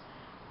universe.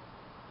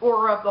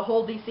 Or of the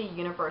whole DC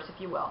universe, if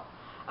you will.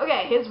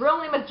 Okay, his real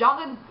name is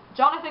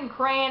Jonathan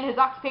Crane. His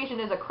occupation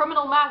is a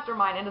criminal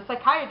mastermind and a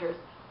psychiatrist.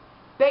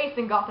 Based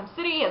in Gotham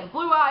City, he has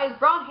blue eyes,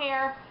 brown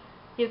hair.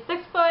 He is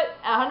 6 foot,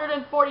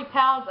 140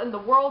 pounds, and the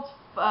world's,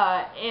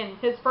 in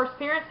his first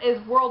appearance is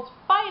World's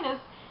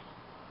Finest,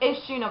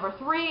 issue number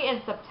 3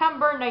 in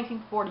September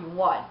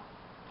 1941.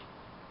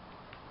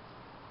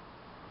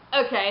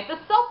 Okay, the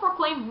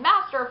self-proclaimed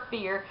master of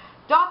fear,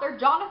 Dr.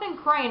 Jonathan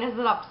Crane is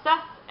an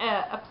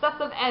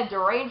obsessive and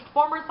deranged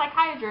former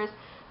psychiatrist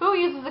who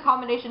uses a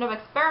combination of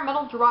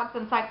experimental drugs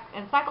and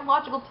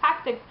psychological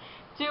tactics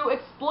to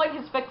exploit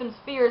his victims'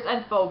 fears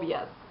and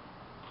phobias.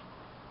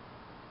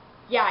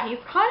 Yeah, he's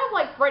kind of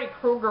like Freddy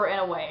Krueger in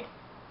a way.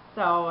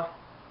 So,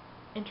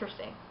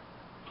 interesting.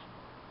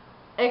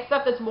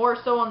 Except it's more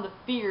so on the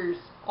fears,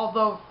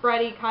 although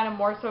Freddy kind of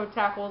more so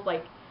tackles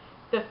like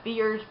the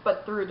fears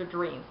but through the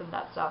dreams and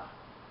that stuff.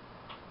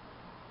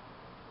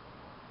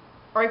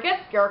 Or I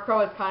guess Scarecrow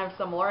is kind of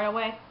similar in a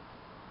way.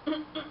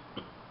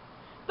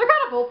 They're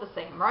kind of both the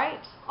same,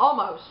 right?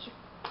 Almost.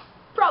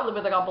 Probably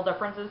with a couple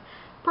differences.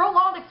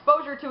 Prolonged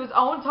exposure to his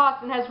own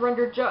toxin has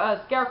rendered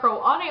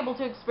Scarecrow unable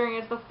to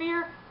experience the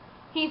fear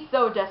he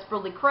so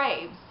desperately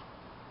craves.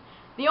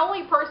 The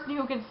only person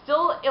who can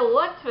still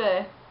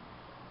elicit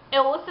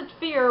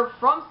fear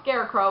from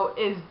Scarecrow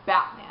is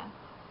Batman.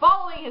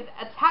 Following his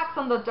attacks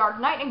on the Dark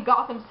Knight in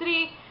Gotham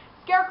City,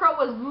 Scarecrow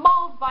was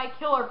mauled by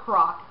Killer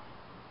Croc.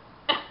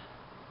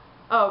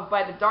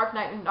 By the Dark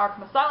Knight in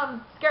Arkham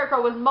Asylum,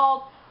 Scarecrow was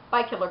mauled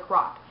by Killer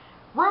Croc.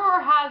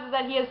 Rumor has it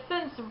that he has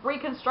since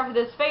reconstructed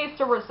his face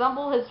to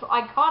resemble his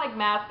iconic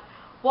mask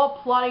while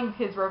plotting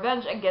his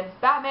revenge against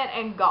Batman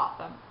and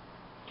Gotham.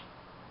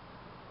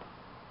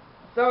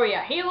 So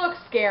yeah, he looks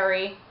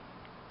scary.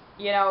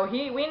 You know,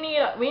 we need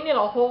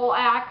a whole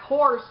act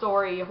horror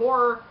story,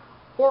 horror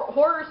book,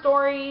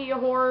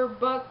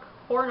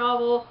 horror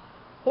novel,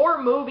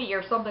 horror movie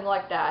or something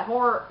like that.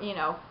 Horror, you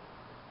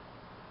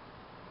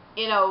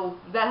know,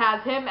 that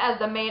has him as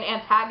the main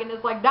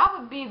antagonist. Like, that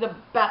would be the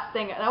best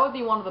thing. That would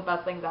be one of the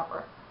best things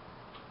ever.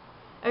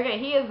 Okay,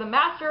 he is the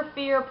master of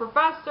fear,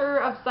 professor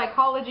of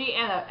psychology,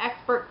 and an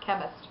expert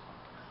chemist.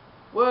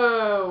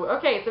 Whoa.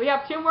 Okay, so we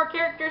have 2 more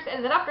characters,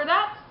 and then after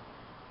that,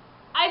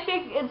 I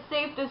think it's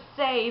safe to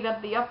say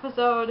that the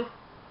episode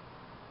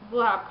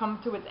will have come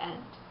to its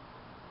end.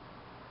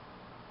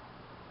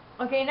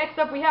 Okay, next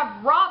up we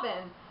have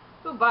Robin,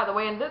 who, by the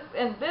way, in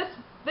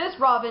this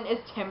Robin is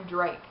Tim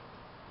Drake.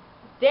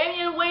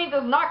 Damian Wayne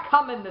does not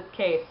come in this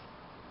case.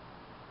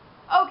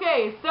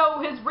 Okay,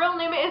 so his real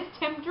name is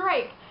Tim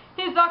Drake.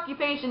 His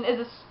occupation is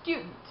a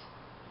student.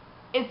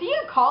 Is he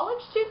a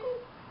college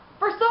student?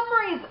 For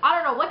some reason, I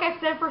don't know, like I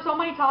said for so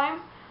many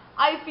times,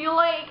 I feel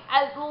like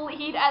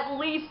he'd at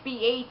least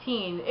be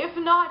 18, if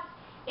not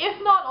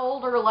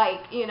older,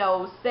 like, you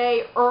know,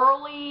 say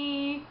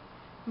early,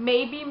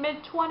 maybe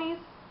mid-20s,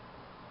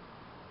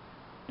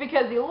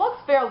 because he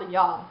looks fairly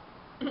young.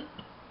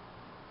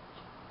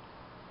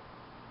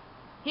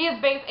 He is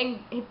based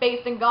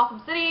in Gotham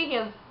City. He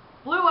has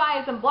blue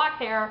eyes and black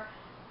hair,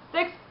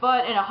 6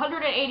 foot and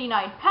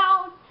 189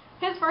 pounds.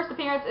 His first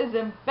appearance is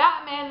in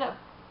Batman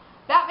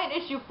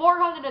issue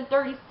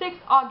 436,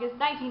 August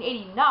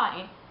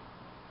 1989.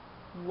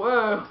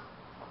 Whoa.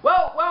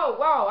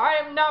 Whoa.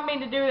 I did not mean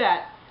to do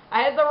that.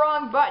 I hit the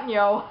wrong button,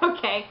 yo.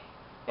 Okay.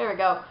 Here we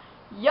go.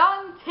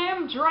 Young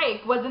Tim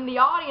Drake was in the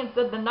audience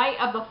of the night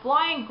of the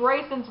Flying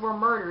Graysons were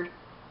murdered,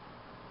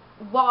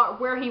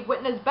 where he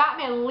witnessed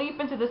Batman leap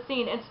into the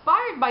scene.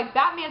 Inspired by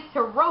Batman's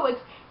heroics,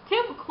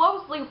 Tim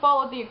closely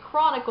followed the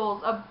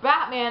chronicles of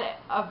Batman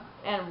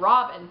and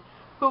Robin,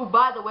 who,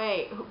 by the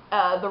way,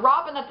 the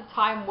Robin at the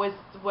time was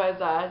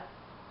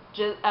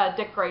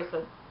Dick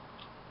Grayson.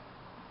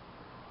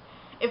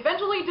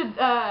 Eventually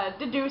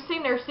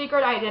deducing their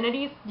secret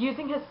identities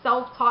using his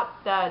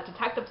self-taught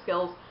detective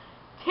skills,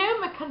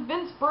 Tim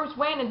convinced Bruce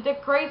Wayne and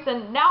Dick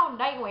Grayson, now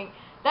Nightwing,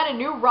 that a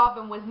new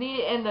Robin was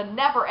needed in the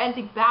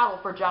never-ending battle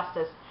for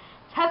justice.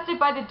 Tested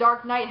by the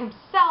Dark Knight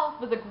himself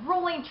with a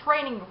grueling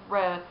training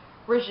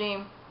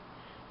regime,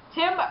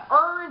 Tim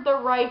earned the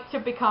right to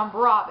become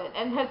Robin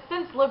and has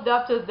since lived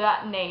up to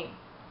that name.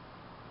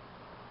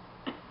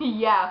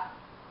 Yeah.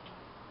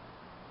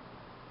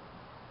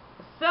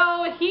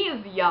 So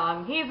he's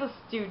young, he's a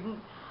student.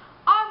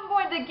 I'm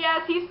going to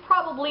guess he's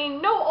probably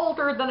no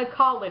older than a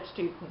college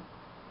student.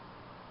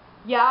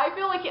 Yeah, I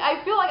feel like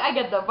I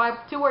get the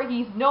vibe to where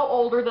he's no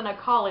older than a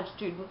college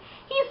student.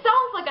 He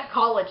sounds like a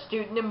college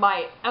student in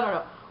my, I don't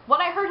know.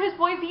 When I heard his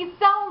voice, he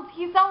sounds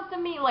to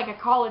me like a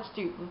college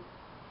student.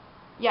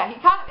 Yeah,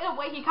 in a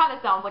way he kind of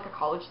sounds like a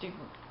college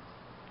student.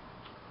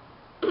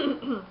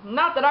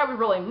 Not that I would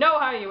really know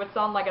how he would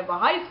sound like as a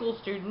high school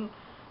student,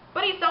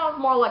 but he sounds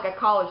more like a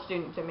college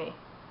student to me.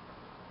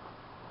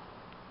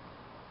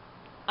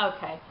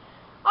 Okay.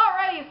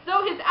 Alrighty,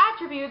 so his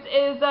attributes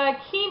is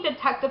keen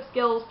detective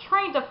skills,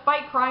 trained to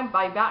fight crime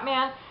by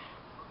Batman,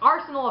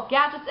 arsenal of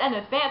gadgets and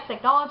advanced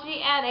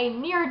technology, and a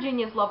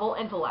near-genius level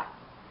intellect.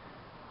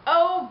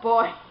 Oh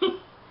boy.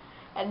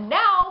 And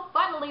now,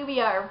 finally,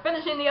 we are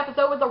finishing the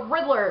episode with the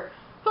Riddler,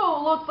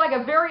 who looks like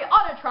a very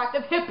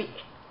unattractive hippie.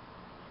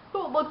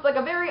 Who looks like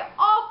a very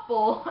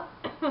awful,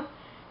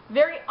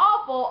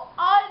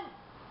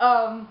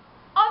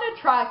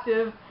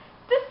 unattractive,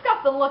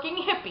 disgusting-looking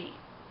hippie.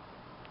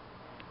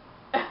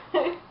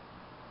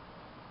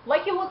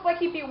 Like he looks like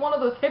he'd be one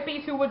of those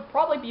hippies who would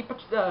probably be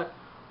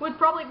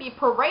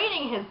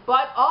parading his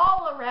butt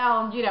all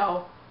around, you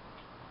know,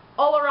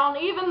 all around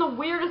even the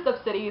weirdest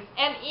of cities,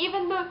 and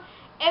even the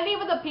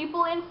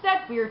people in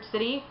said weird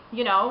city,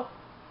 you know,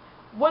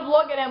 would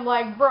look at him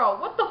like, bro,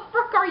 what the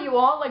frick are you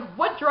on? Like,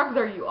 what drugs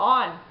are you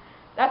on?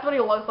 That's what he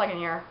looks like in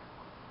here.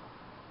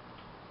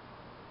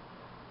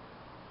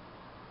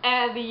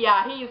 And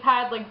yeah, he's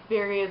had like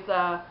various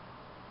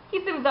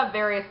he seems to have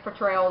various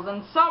portrayals,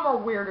 and some are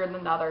weirder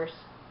than others.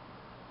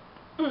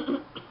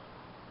 Okay,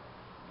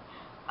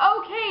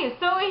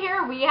 so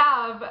here we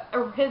have,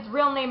 his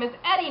real name is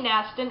Eddie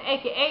Nashton,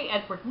 aka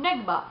Edward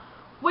Nygma.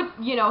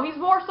 You know, he's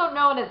more so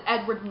known as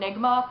Edward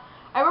Nygma.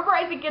 I remember,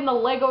 I think in the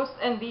Lego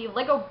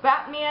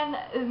Batman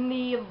in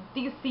the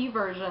DC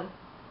version,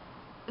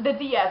 the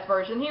DS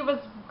version, he was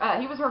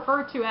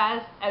referred to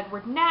as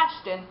Edward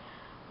Nashton,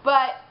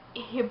 but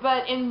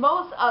in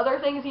most other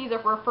things he's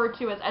referred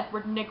to as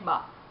Edward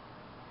Nygma.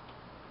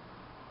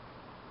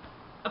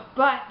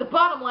 But the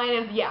bottom line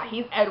is, yeah,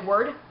 he's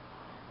Edward.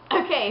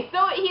 Okay,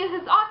 so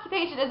his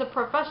occupation is a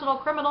professional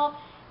criminal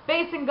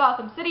based in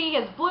Gotham City. He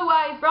has blue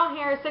eyes, brown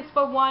hair,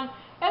 6'1",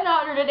 and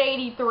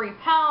 183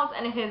 pounds,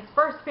 and his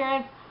first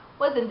appearance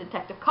was in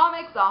Detective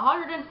Comics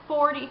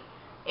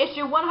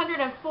issue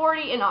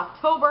 140 in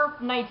October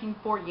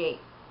 1948.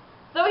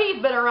 So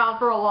he's been around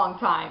for a long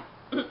time.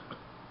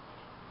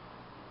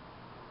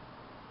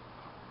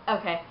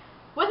 Okay.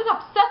 With an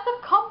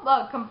obsessive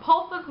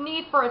compulsive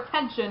need for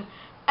attention,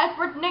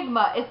 Edward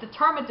Nygma is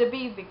determined to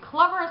be the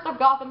cleverest of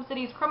Gotham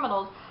City's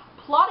criminals,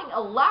 plotting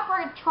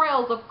elaborate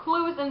trails of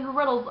clues and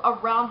riddles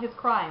around his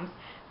crimes.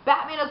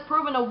 Batman has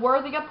proven a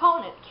worthy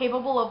opponent,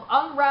 capable of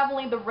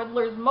unraveling the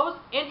Riddler's most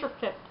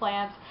intricate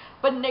plans,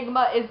 but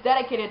Nygma is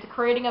dedicated to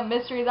creating a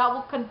mystery that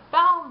will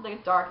confound the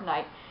Dark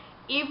Knight,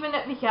 even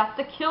if he has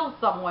to kill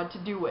someone to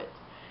do it.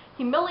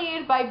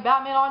 Humiliated by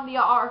Batman on the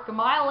Arkham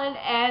Island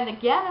and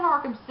again in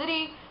Arkham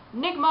City,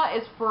 Nygma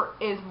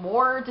is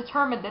more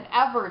determined than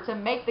ever to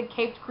make the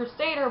Caped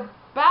Crusader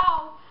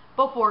bow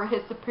before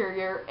his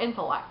superior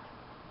intellect.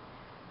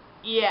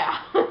 Yeah,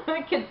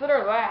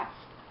 consider that.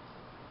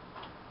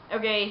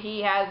 Okay,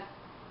 he has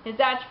his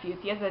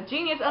attributes. He has a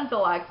genius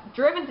intellect,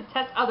 driven to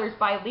test others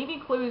by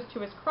leaving clues to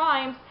his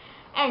crimes,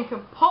 and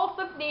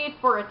compulsive need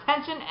for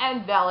attention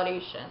and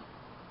validation.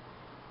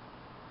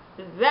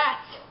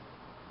 That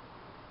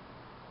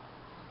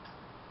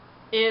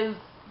is,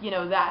 you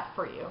know, that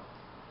for you.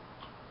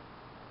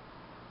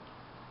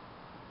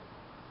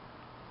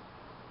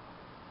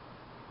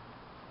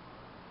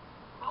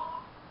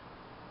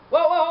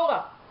 Whoa, hold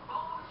up.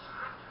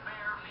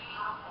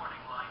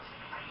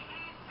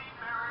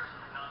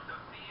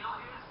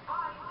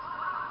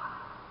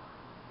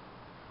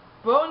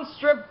 Bone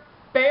strip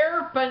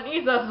bear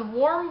beneath a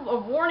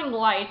warning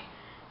light.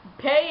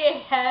 Pay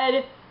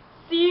ahead.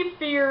 See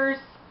fears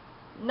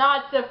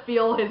not to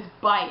feel his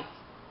bite.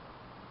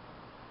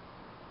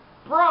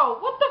 Bro,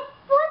 what the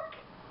frick?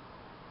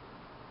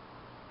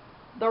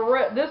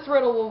 This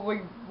riddle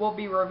will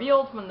be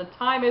revealed when the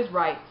time is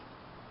right.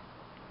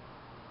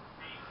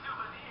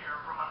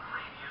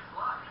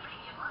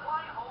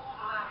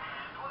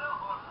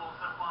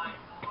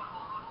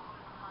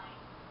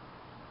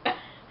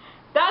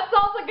 That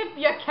sounds like it'd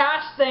be a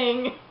cash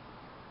thing.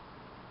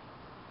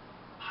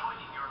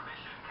 Joining your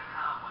mission can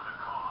come with a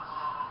cost.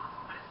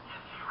 This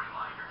empty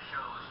reminder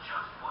shows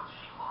just what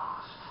she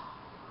lost.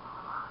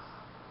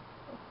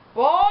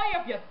 Boy,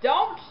 if you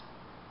don't.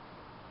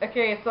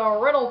 Okay, so a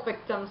riddle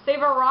victim. Save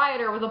a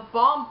rioter with a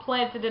bomb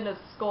planted in his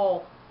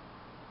skull.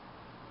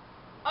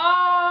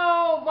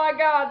 Oh my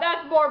god,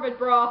 that's morbid,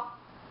 bro.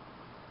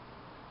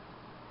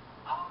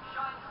 Hope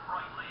shines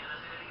brightly in a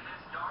city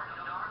this dark.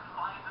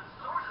 Find the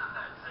source of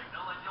that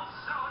signal and you'll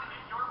soon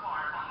hit your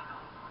mark.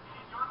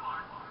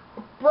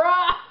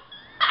 Bruh.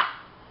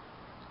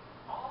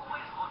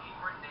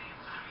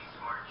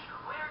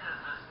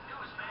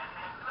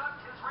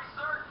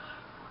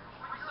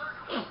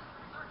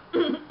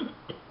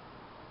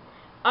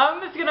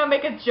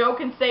 make a joke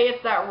and say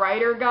it's that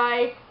writer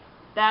guy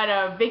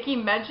that Vicky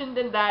mentioned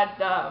in that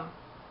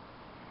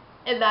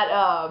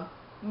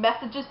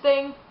messages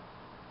thing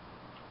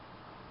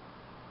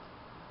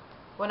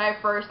when I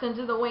first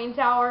entered the Wayne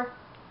Tower.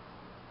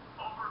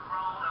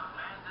 Overgrown,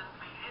 abandoned,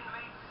 the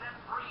inmates set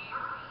free.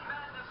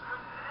 Madness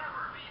could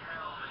never be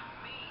held in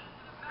me.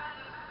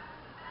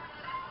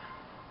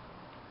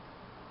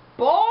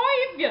 Boy,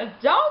 if you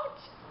don't!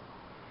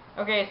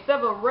 Okay, instead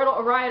of a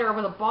rider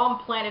with a bomb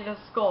planted in his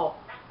skull.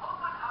 An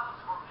open house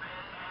for bed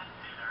and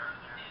dinner.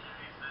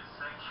 Is this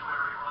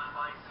sanctuary run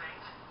by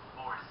saint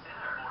or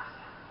sinner?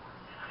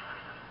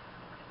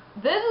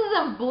 This is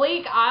in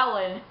Bleak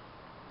Island.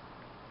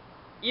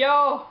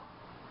 Yo.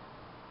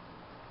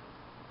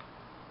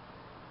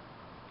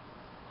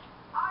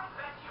 I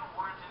bet you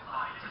weren't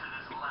invited to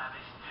this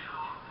lavish do.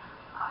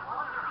 I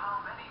wonder how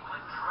many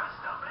went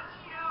dressed up as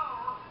you.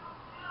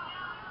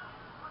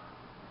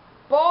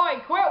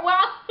 Boy, quit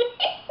wilding.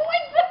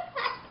 What the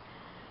heck?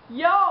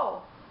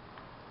 Yo.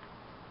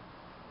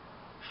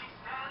 She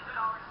stands at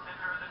our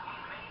center that we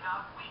may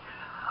not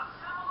weaken. A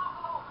symbol of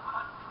hope,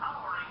 a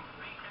towering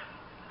beacon.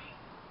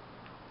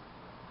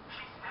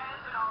 She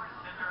stands at our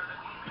center that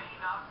we may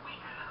not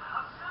weaken.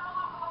 A symbol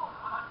of hope,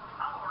 a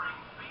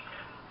towering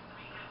beacon.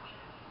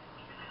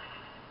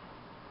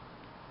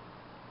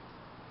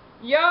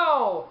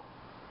 Yo.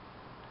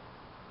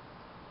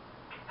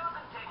 It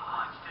doesn't take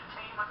much to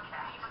tame a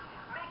cat.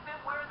 Make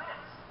them wear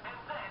this, and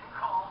then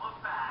call the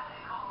bat.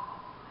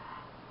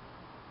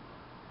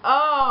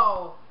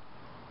 Oh.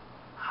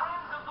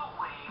 Friends of the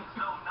Waynes,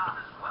 though not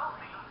as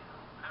wealthy,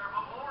 their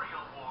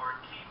memorial ward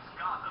keeps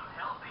Gotham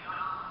healthy.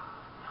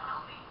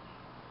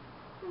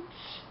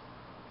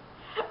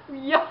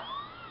 Yo.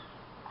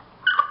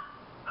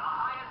 The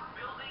highest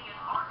building in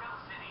Arkham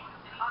City,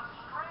 a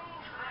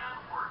strange man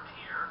worked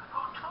here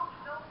who took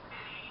no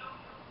pity.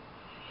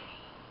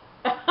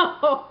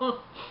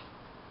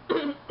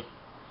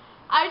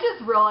 I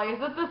just realized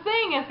that the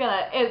thing is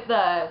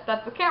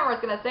that the camera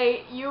is gonna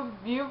say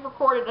you've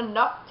recorded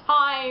enough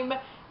time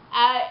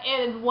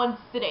in one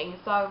sitting,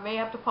 so I may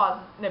have to pause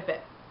in a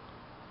bit.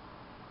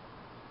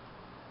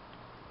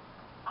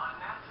 A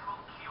natural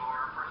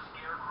cure for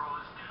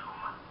Scarecrow's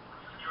doom.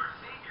 Your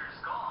savior's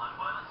gone,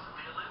 but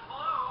still in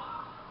bloom.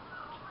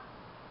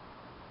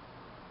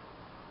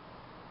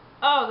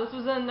 Oh, this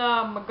was in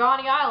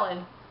Magani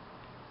Island.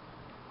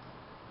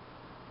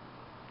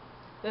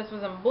 This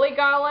was in Bleak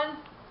Island.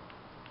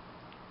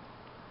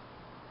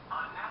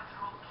 A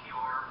natural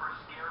cure for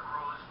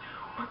Scarecrow's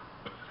doom.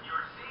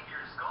 Your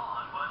savior's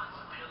gone, but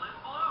still in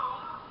bloom.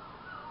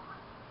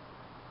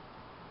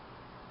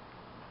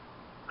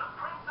 The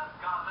Prince of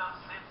Gotham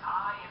sits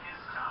high in his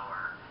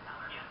tower,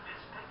 yet this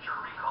picture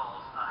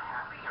recalls a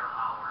happier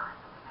hour.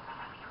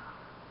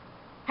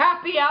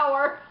 Happy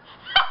hour.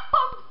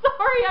 I'm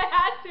sorry, I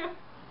had to.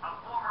 A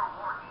former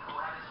warden who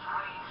had a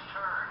strange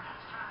turn.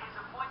 His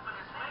appointment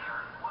as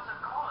mayor was a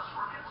cause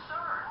for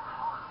concern.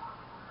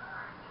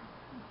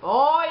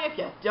 Boy, if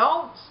you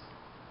don't.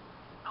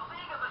 The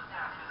League of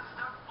Assassins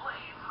stuck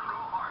blades through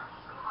hearts.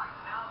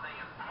 Now they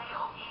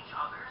impale each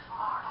other's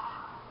hearts.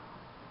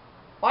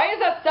 Why does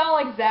that sound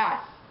like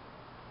Zaz?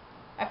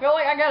 I feel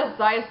like I got a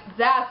Zaz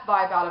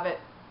vibe out of it.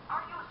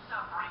 Are you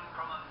suffering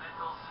from a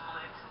mental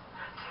split?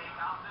 Take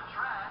out the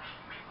trash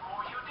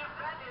before you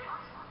defend it.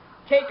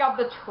 Take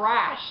out the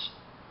trash.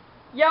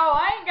 Yo,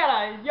 I ain't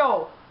gonna.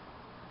 Yo,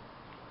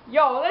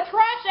 the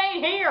trash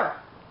ain't here.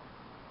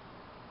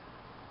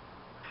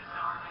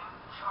 Disarming,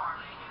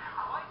 charming,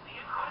 quite the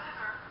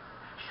inquisitor.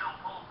 She'll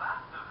pull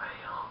back the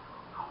veil,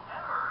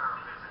 whoever her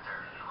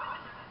visitor.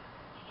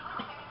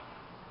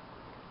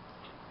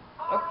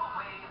 Far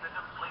away, the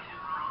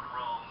deflated brute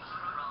roams,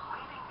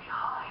 leaving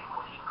behind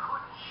what he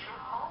couldn't ship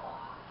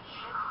home.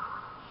 Ship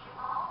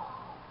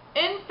home.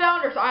 In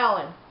Founders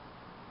Island.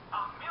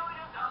 $1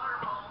 million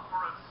home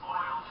for a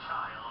spoiled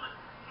child.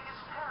 His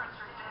parents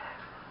are dead,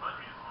 but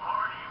his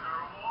parties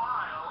are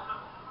wild.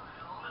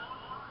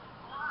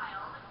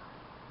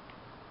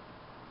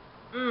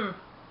 An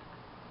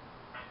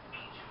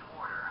ancient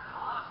order,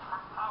 lust for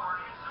power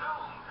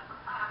consumed.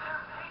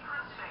 Their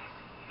patron saint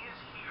is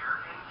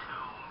here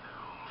entombed.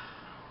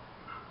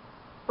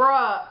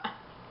 Bruh.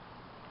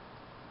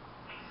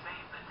 He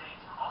saved the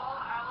date, All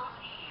Hallows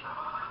Eve,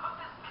 but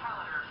this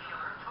calendar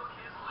killer took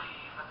his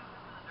leave.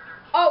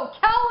 Oh,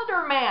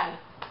 Calendar Man.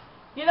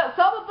 You know,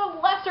 some of the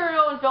lesser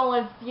known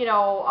villains, you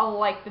know,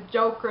 unlike the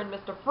Joker and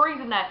Mr. Freeze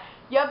and that,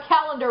 you have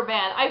Calendar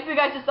Man. I think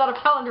I just thought of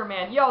Calendar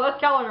Man. Yo, that's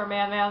Calendar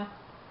Man, man.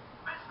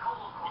 This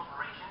coal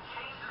corporation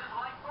changed his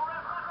life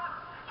forever.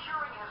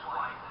 Curing his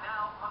wife,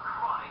 now a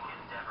chronic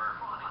endeavor.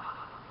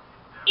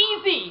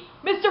 Easy,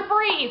 Mr.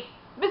 Freeze.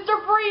 Mr.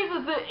 Freeze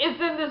is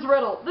in this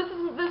riddle. This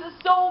is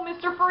so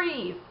Mr.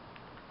 Freeze.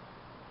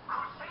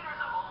 Crusaders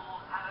of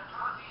old had a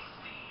trusty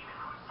steed.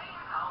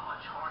 How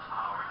much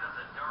horsepower does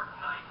a Dark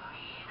Knight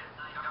need?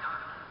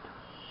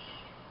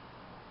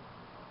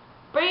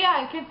 But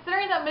yeah,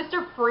 considering that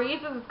Mr.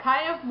 Freeze is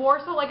kind of more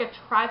so like a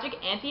tragic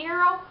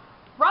anti-hero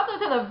rather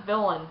than a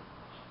villain.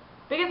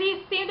 Because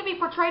he seemed to be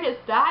portrayed as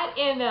that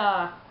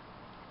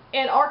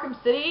in Arkham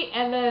City,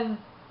 and then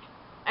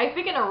I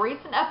think in a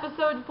recent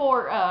episode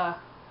for I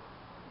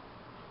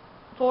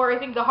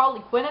think the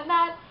Harley Quinn in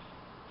that,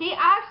 he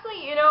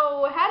actually, you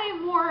know, had a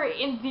more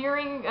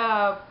endearing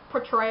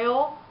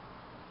portrayal,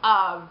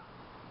 kind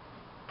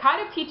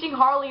of teaching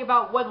Harley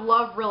about what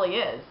love really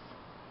is.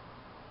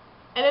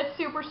 And it's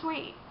super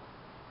sweet.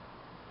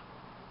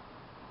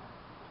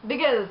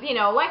 Because, you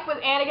know, like with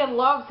Anakin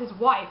loves his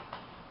wife,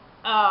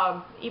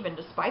 even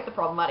despite the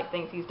problematic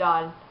things he's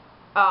done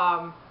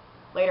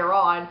later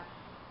on.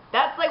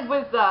 That's like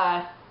with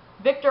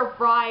Victor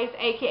Fries,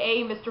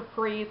 aka Mr.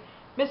 Freeze.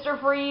 Mr.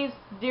 Freeze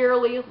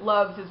dearly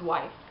loves his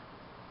wife.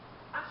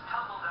 This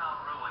tumble-down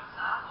ruin's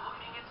not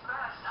looking its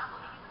best.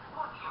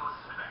 What do you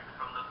expect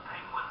from the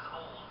penguin's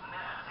old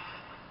nest?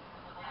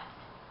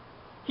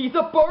 He's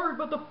a bird,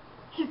 but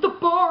he's the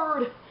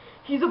bird.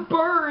 He's a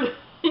bird.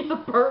 He's a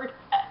bird.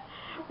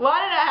 Why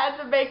did I have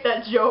to make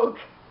that joke?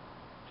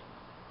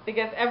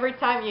 Because every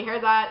time you hear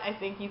that, I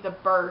think he's a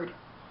bird.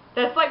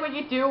 That's like what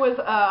you do with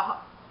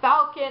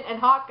Falcon and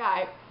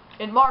Hawkeye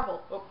in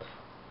Marvel. Oops.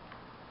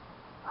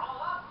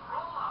 Roll up,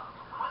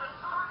 with a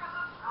circus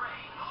of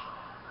strange.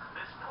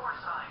 This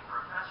porcine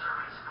professor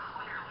is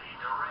clearly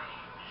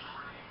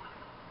deranged.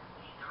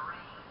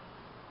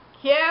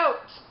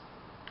 Cute.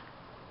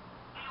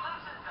 He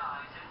lives and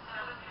dies in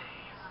 7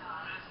 days.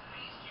 This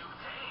beast you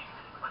tamed,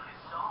 but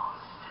his song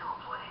still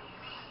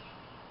plays.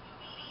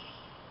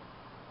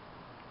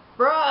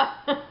 Bruh.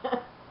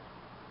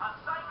 A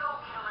psycho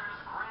killer's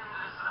grim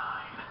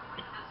design.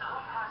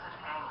 What has an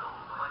angle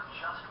but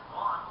just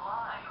one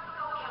line?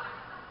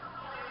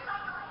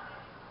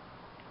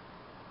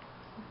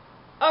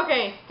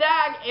 Okay,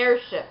 Stagg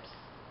airships.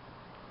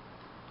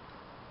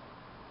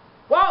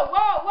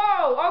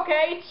 Whoa,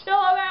 okay, chill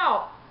him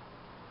out.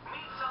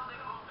 Need something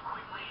moved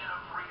quickly in a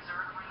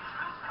freezer?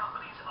 This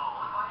company's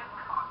owned by a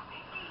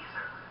cockney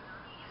geezer.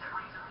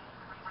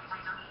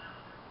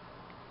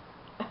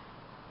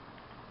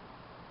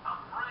 A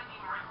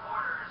bragging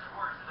reporter is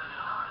worse than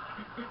none.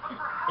 But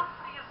perhaps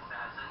the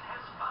assassin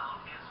has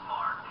found his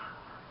mark.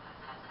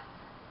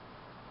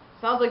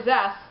 Sounds like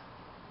Zess.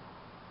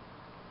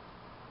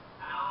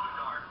 No,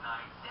 Dark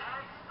Knight.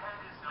 Stagg's head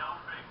is no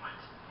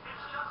figment.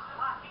 It's just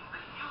lacking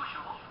the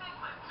usual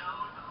pigment.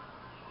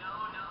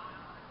 No,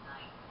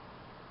 Knight.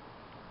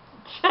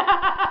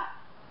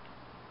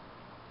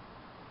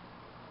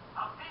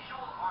 A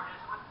visual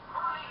artist with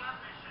burning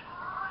ambition.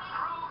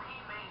 True,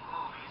 he made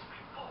movies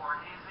before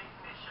his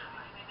ignition.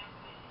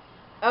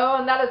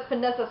 Oh, and that is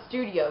Vanessa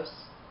Studios.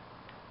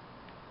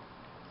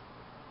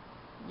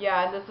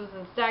 Yeah, and this was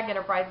in Stagg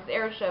Enterprises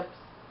airships.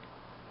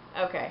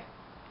 Okay.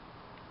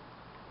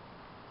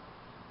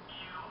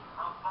 You,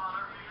 a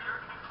father figure,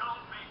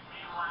 don't make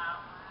me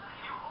laugh.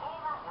 You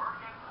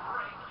overwork and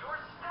break your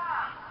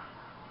staff.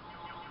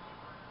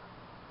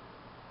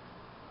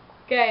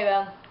 Okay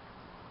then.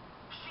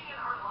 She and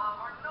her love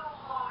are no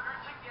longer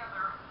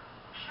together.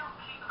 She'll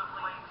keep the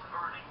flames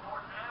burning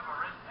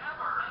forever and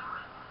ever.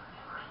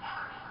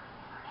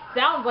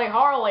 Sounds like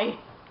Harley.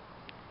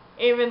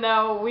 Even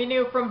though we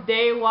knew from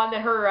day one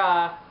that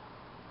her,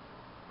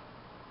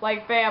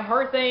 like, fam,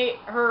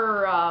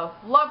 her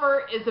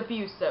lover is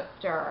abusive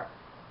to her.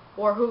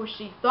 Or who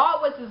she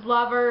thought was his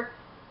lover.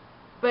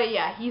 But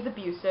yeah, he's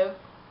abusive.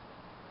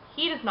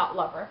 He does not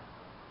love her.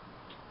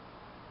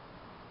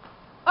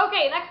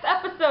 Okay, next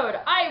episode,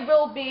 I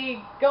will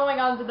be going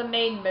on to the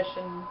main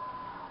mission.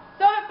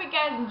 So I hope you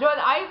guys enjoyed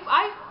it.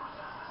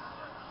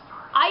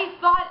 I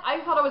thought I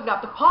was going to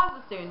have to pause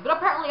it soon, but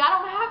apparently I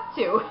don't have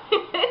to.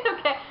 It's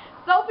okay.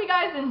 So I hope you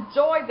guys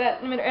enjoyed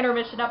that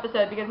intermission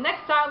episode, because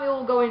next time we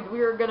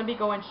are going to be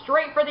going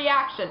straight for the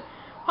action.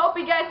 Hope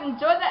you guys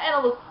enjoyed that, and I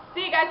will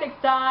see you guys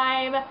next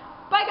time.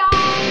 Bye,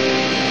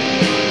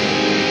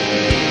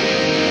 guys!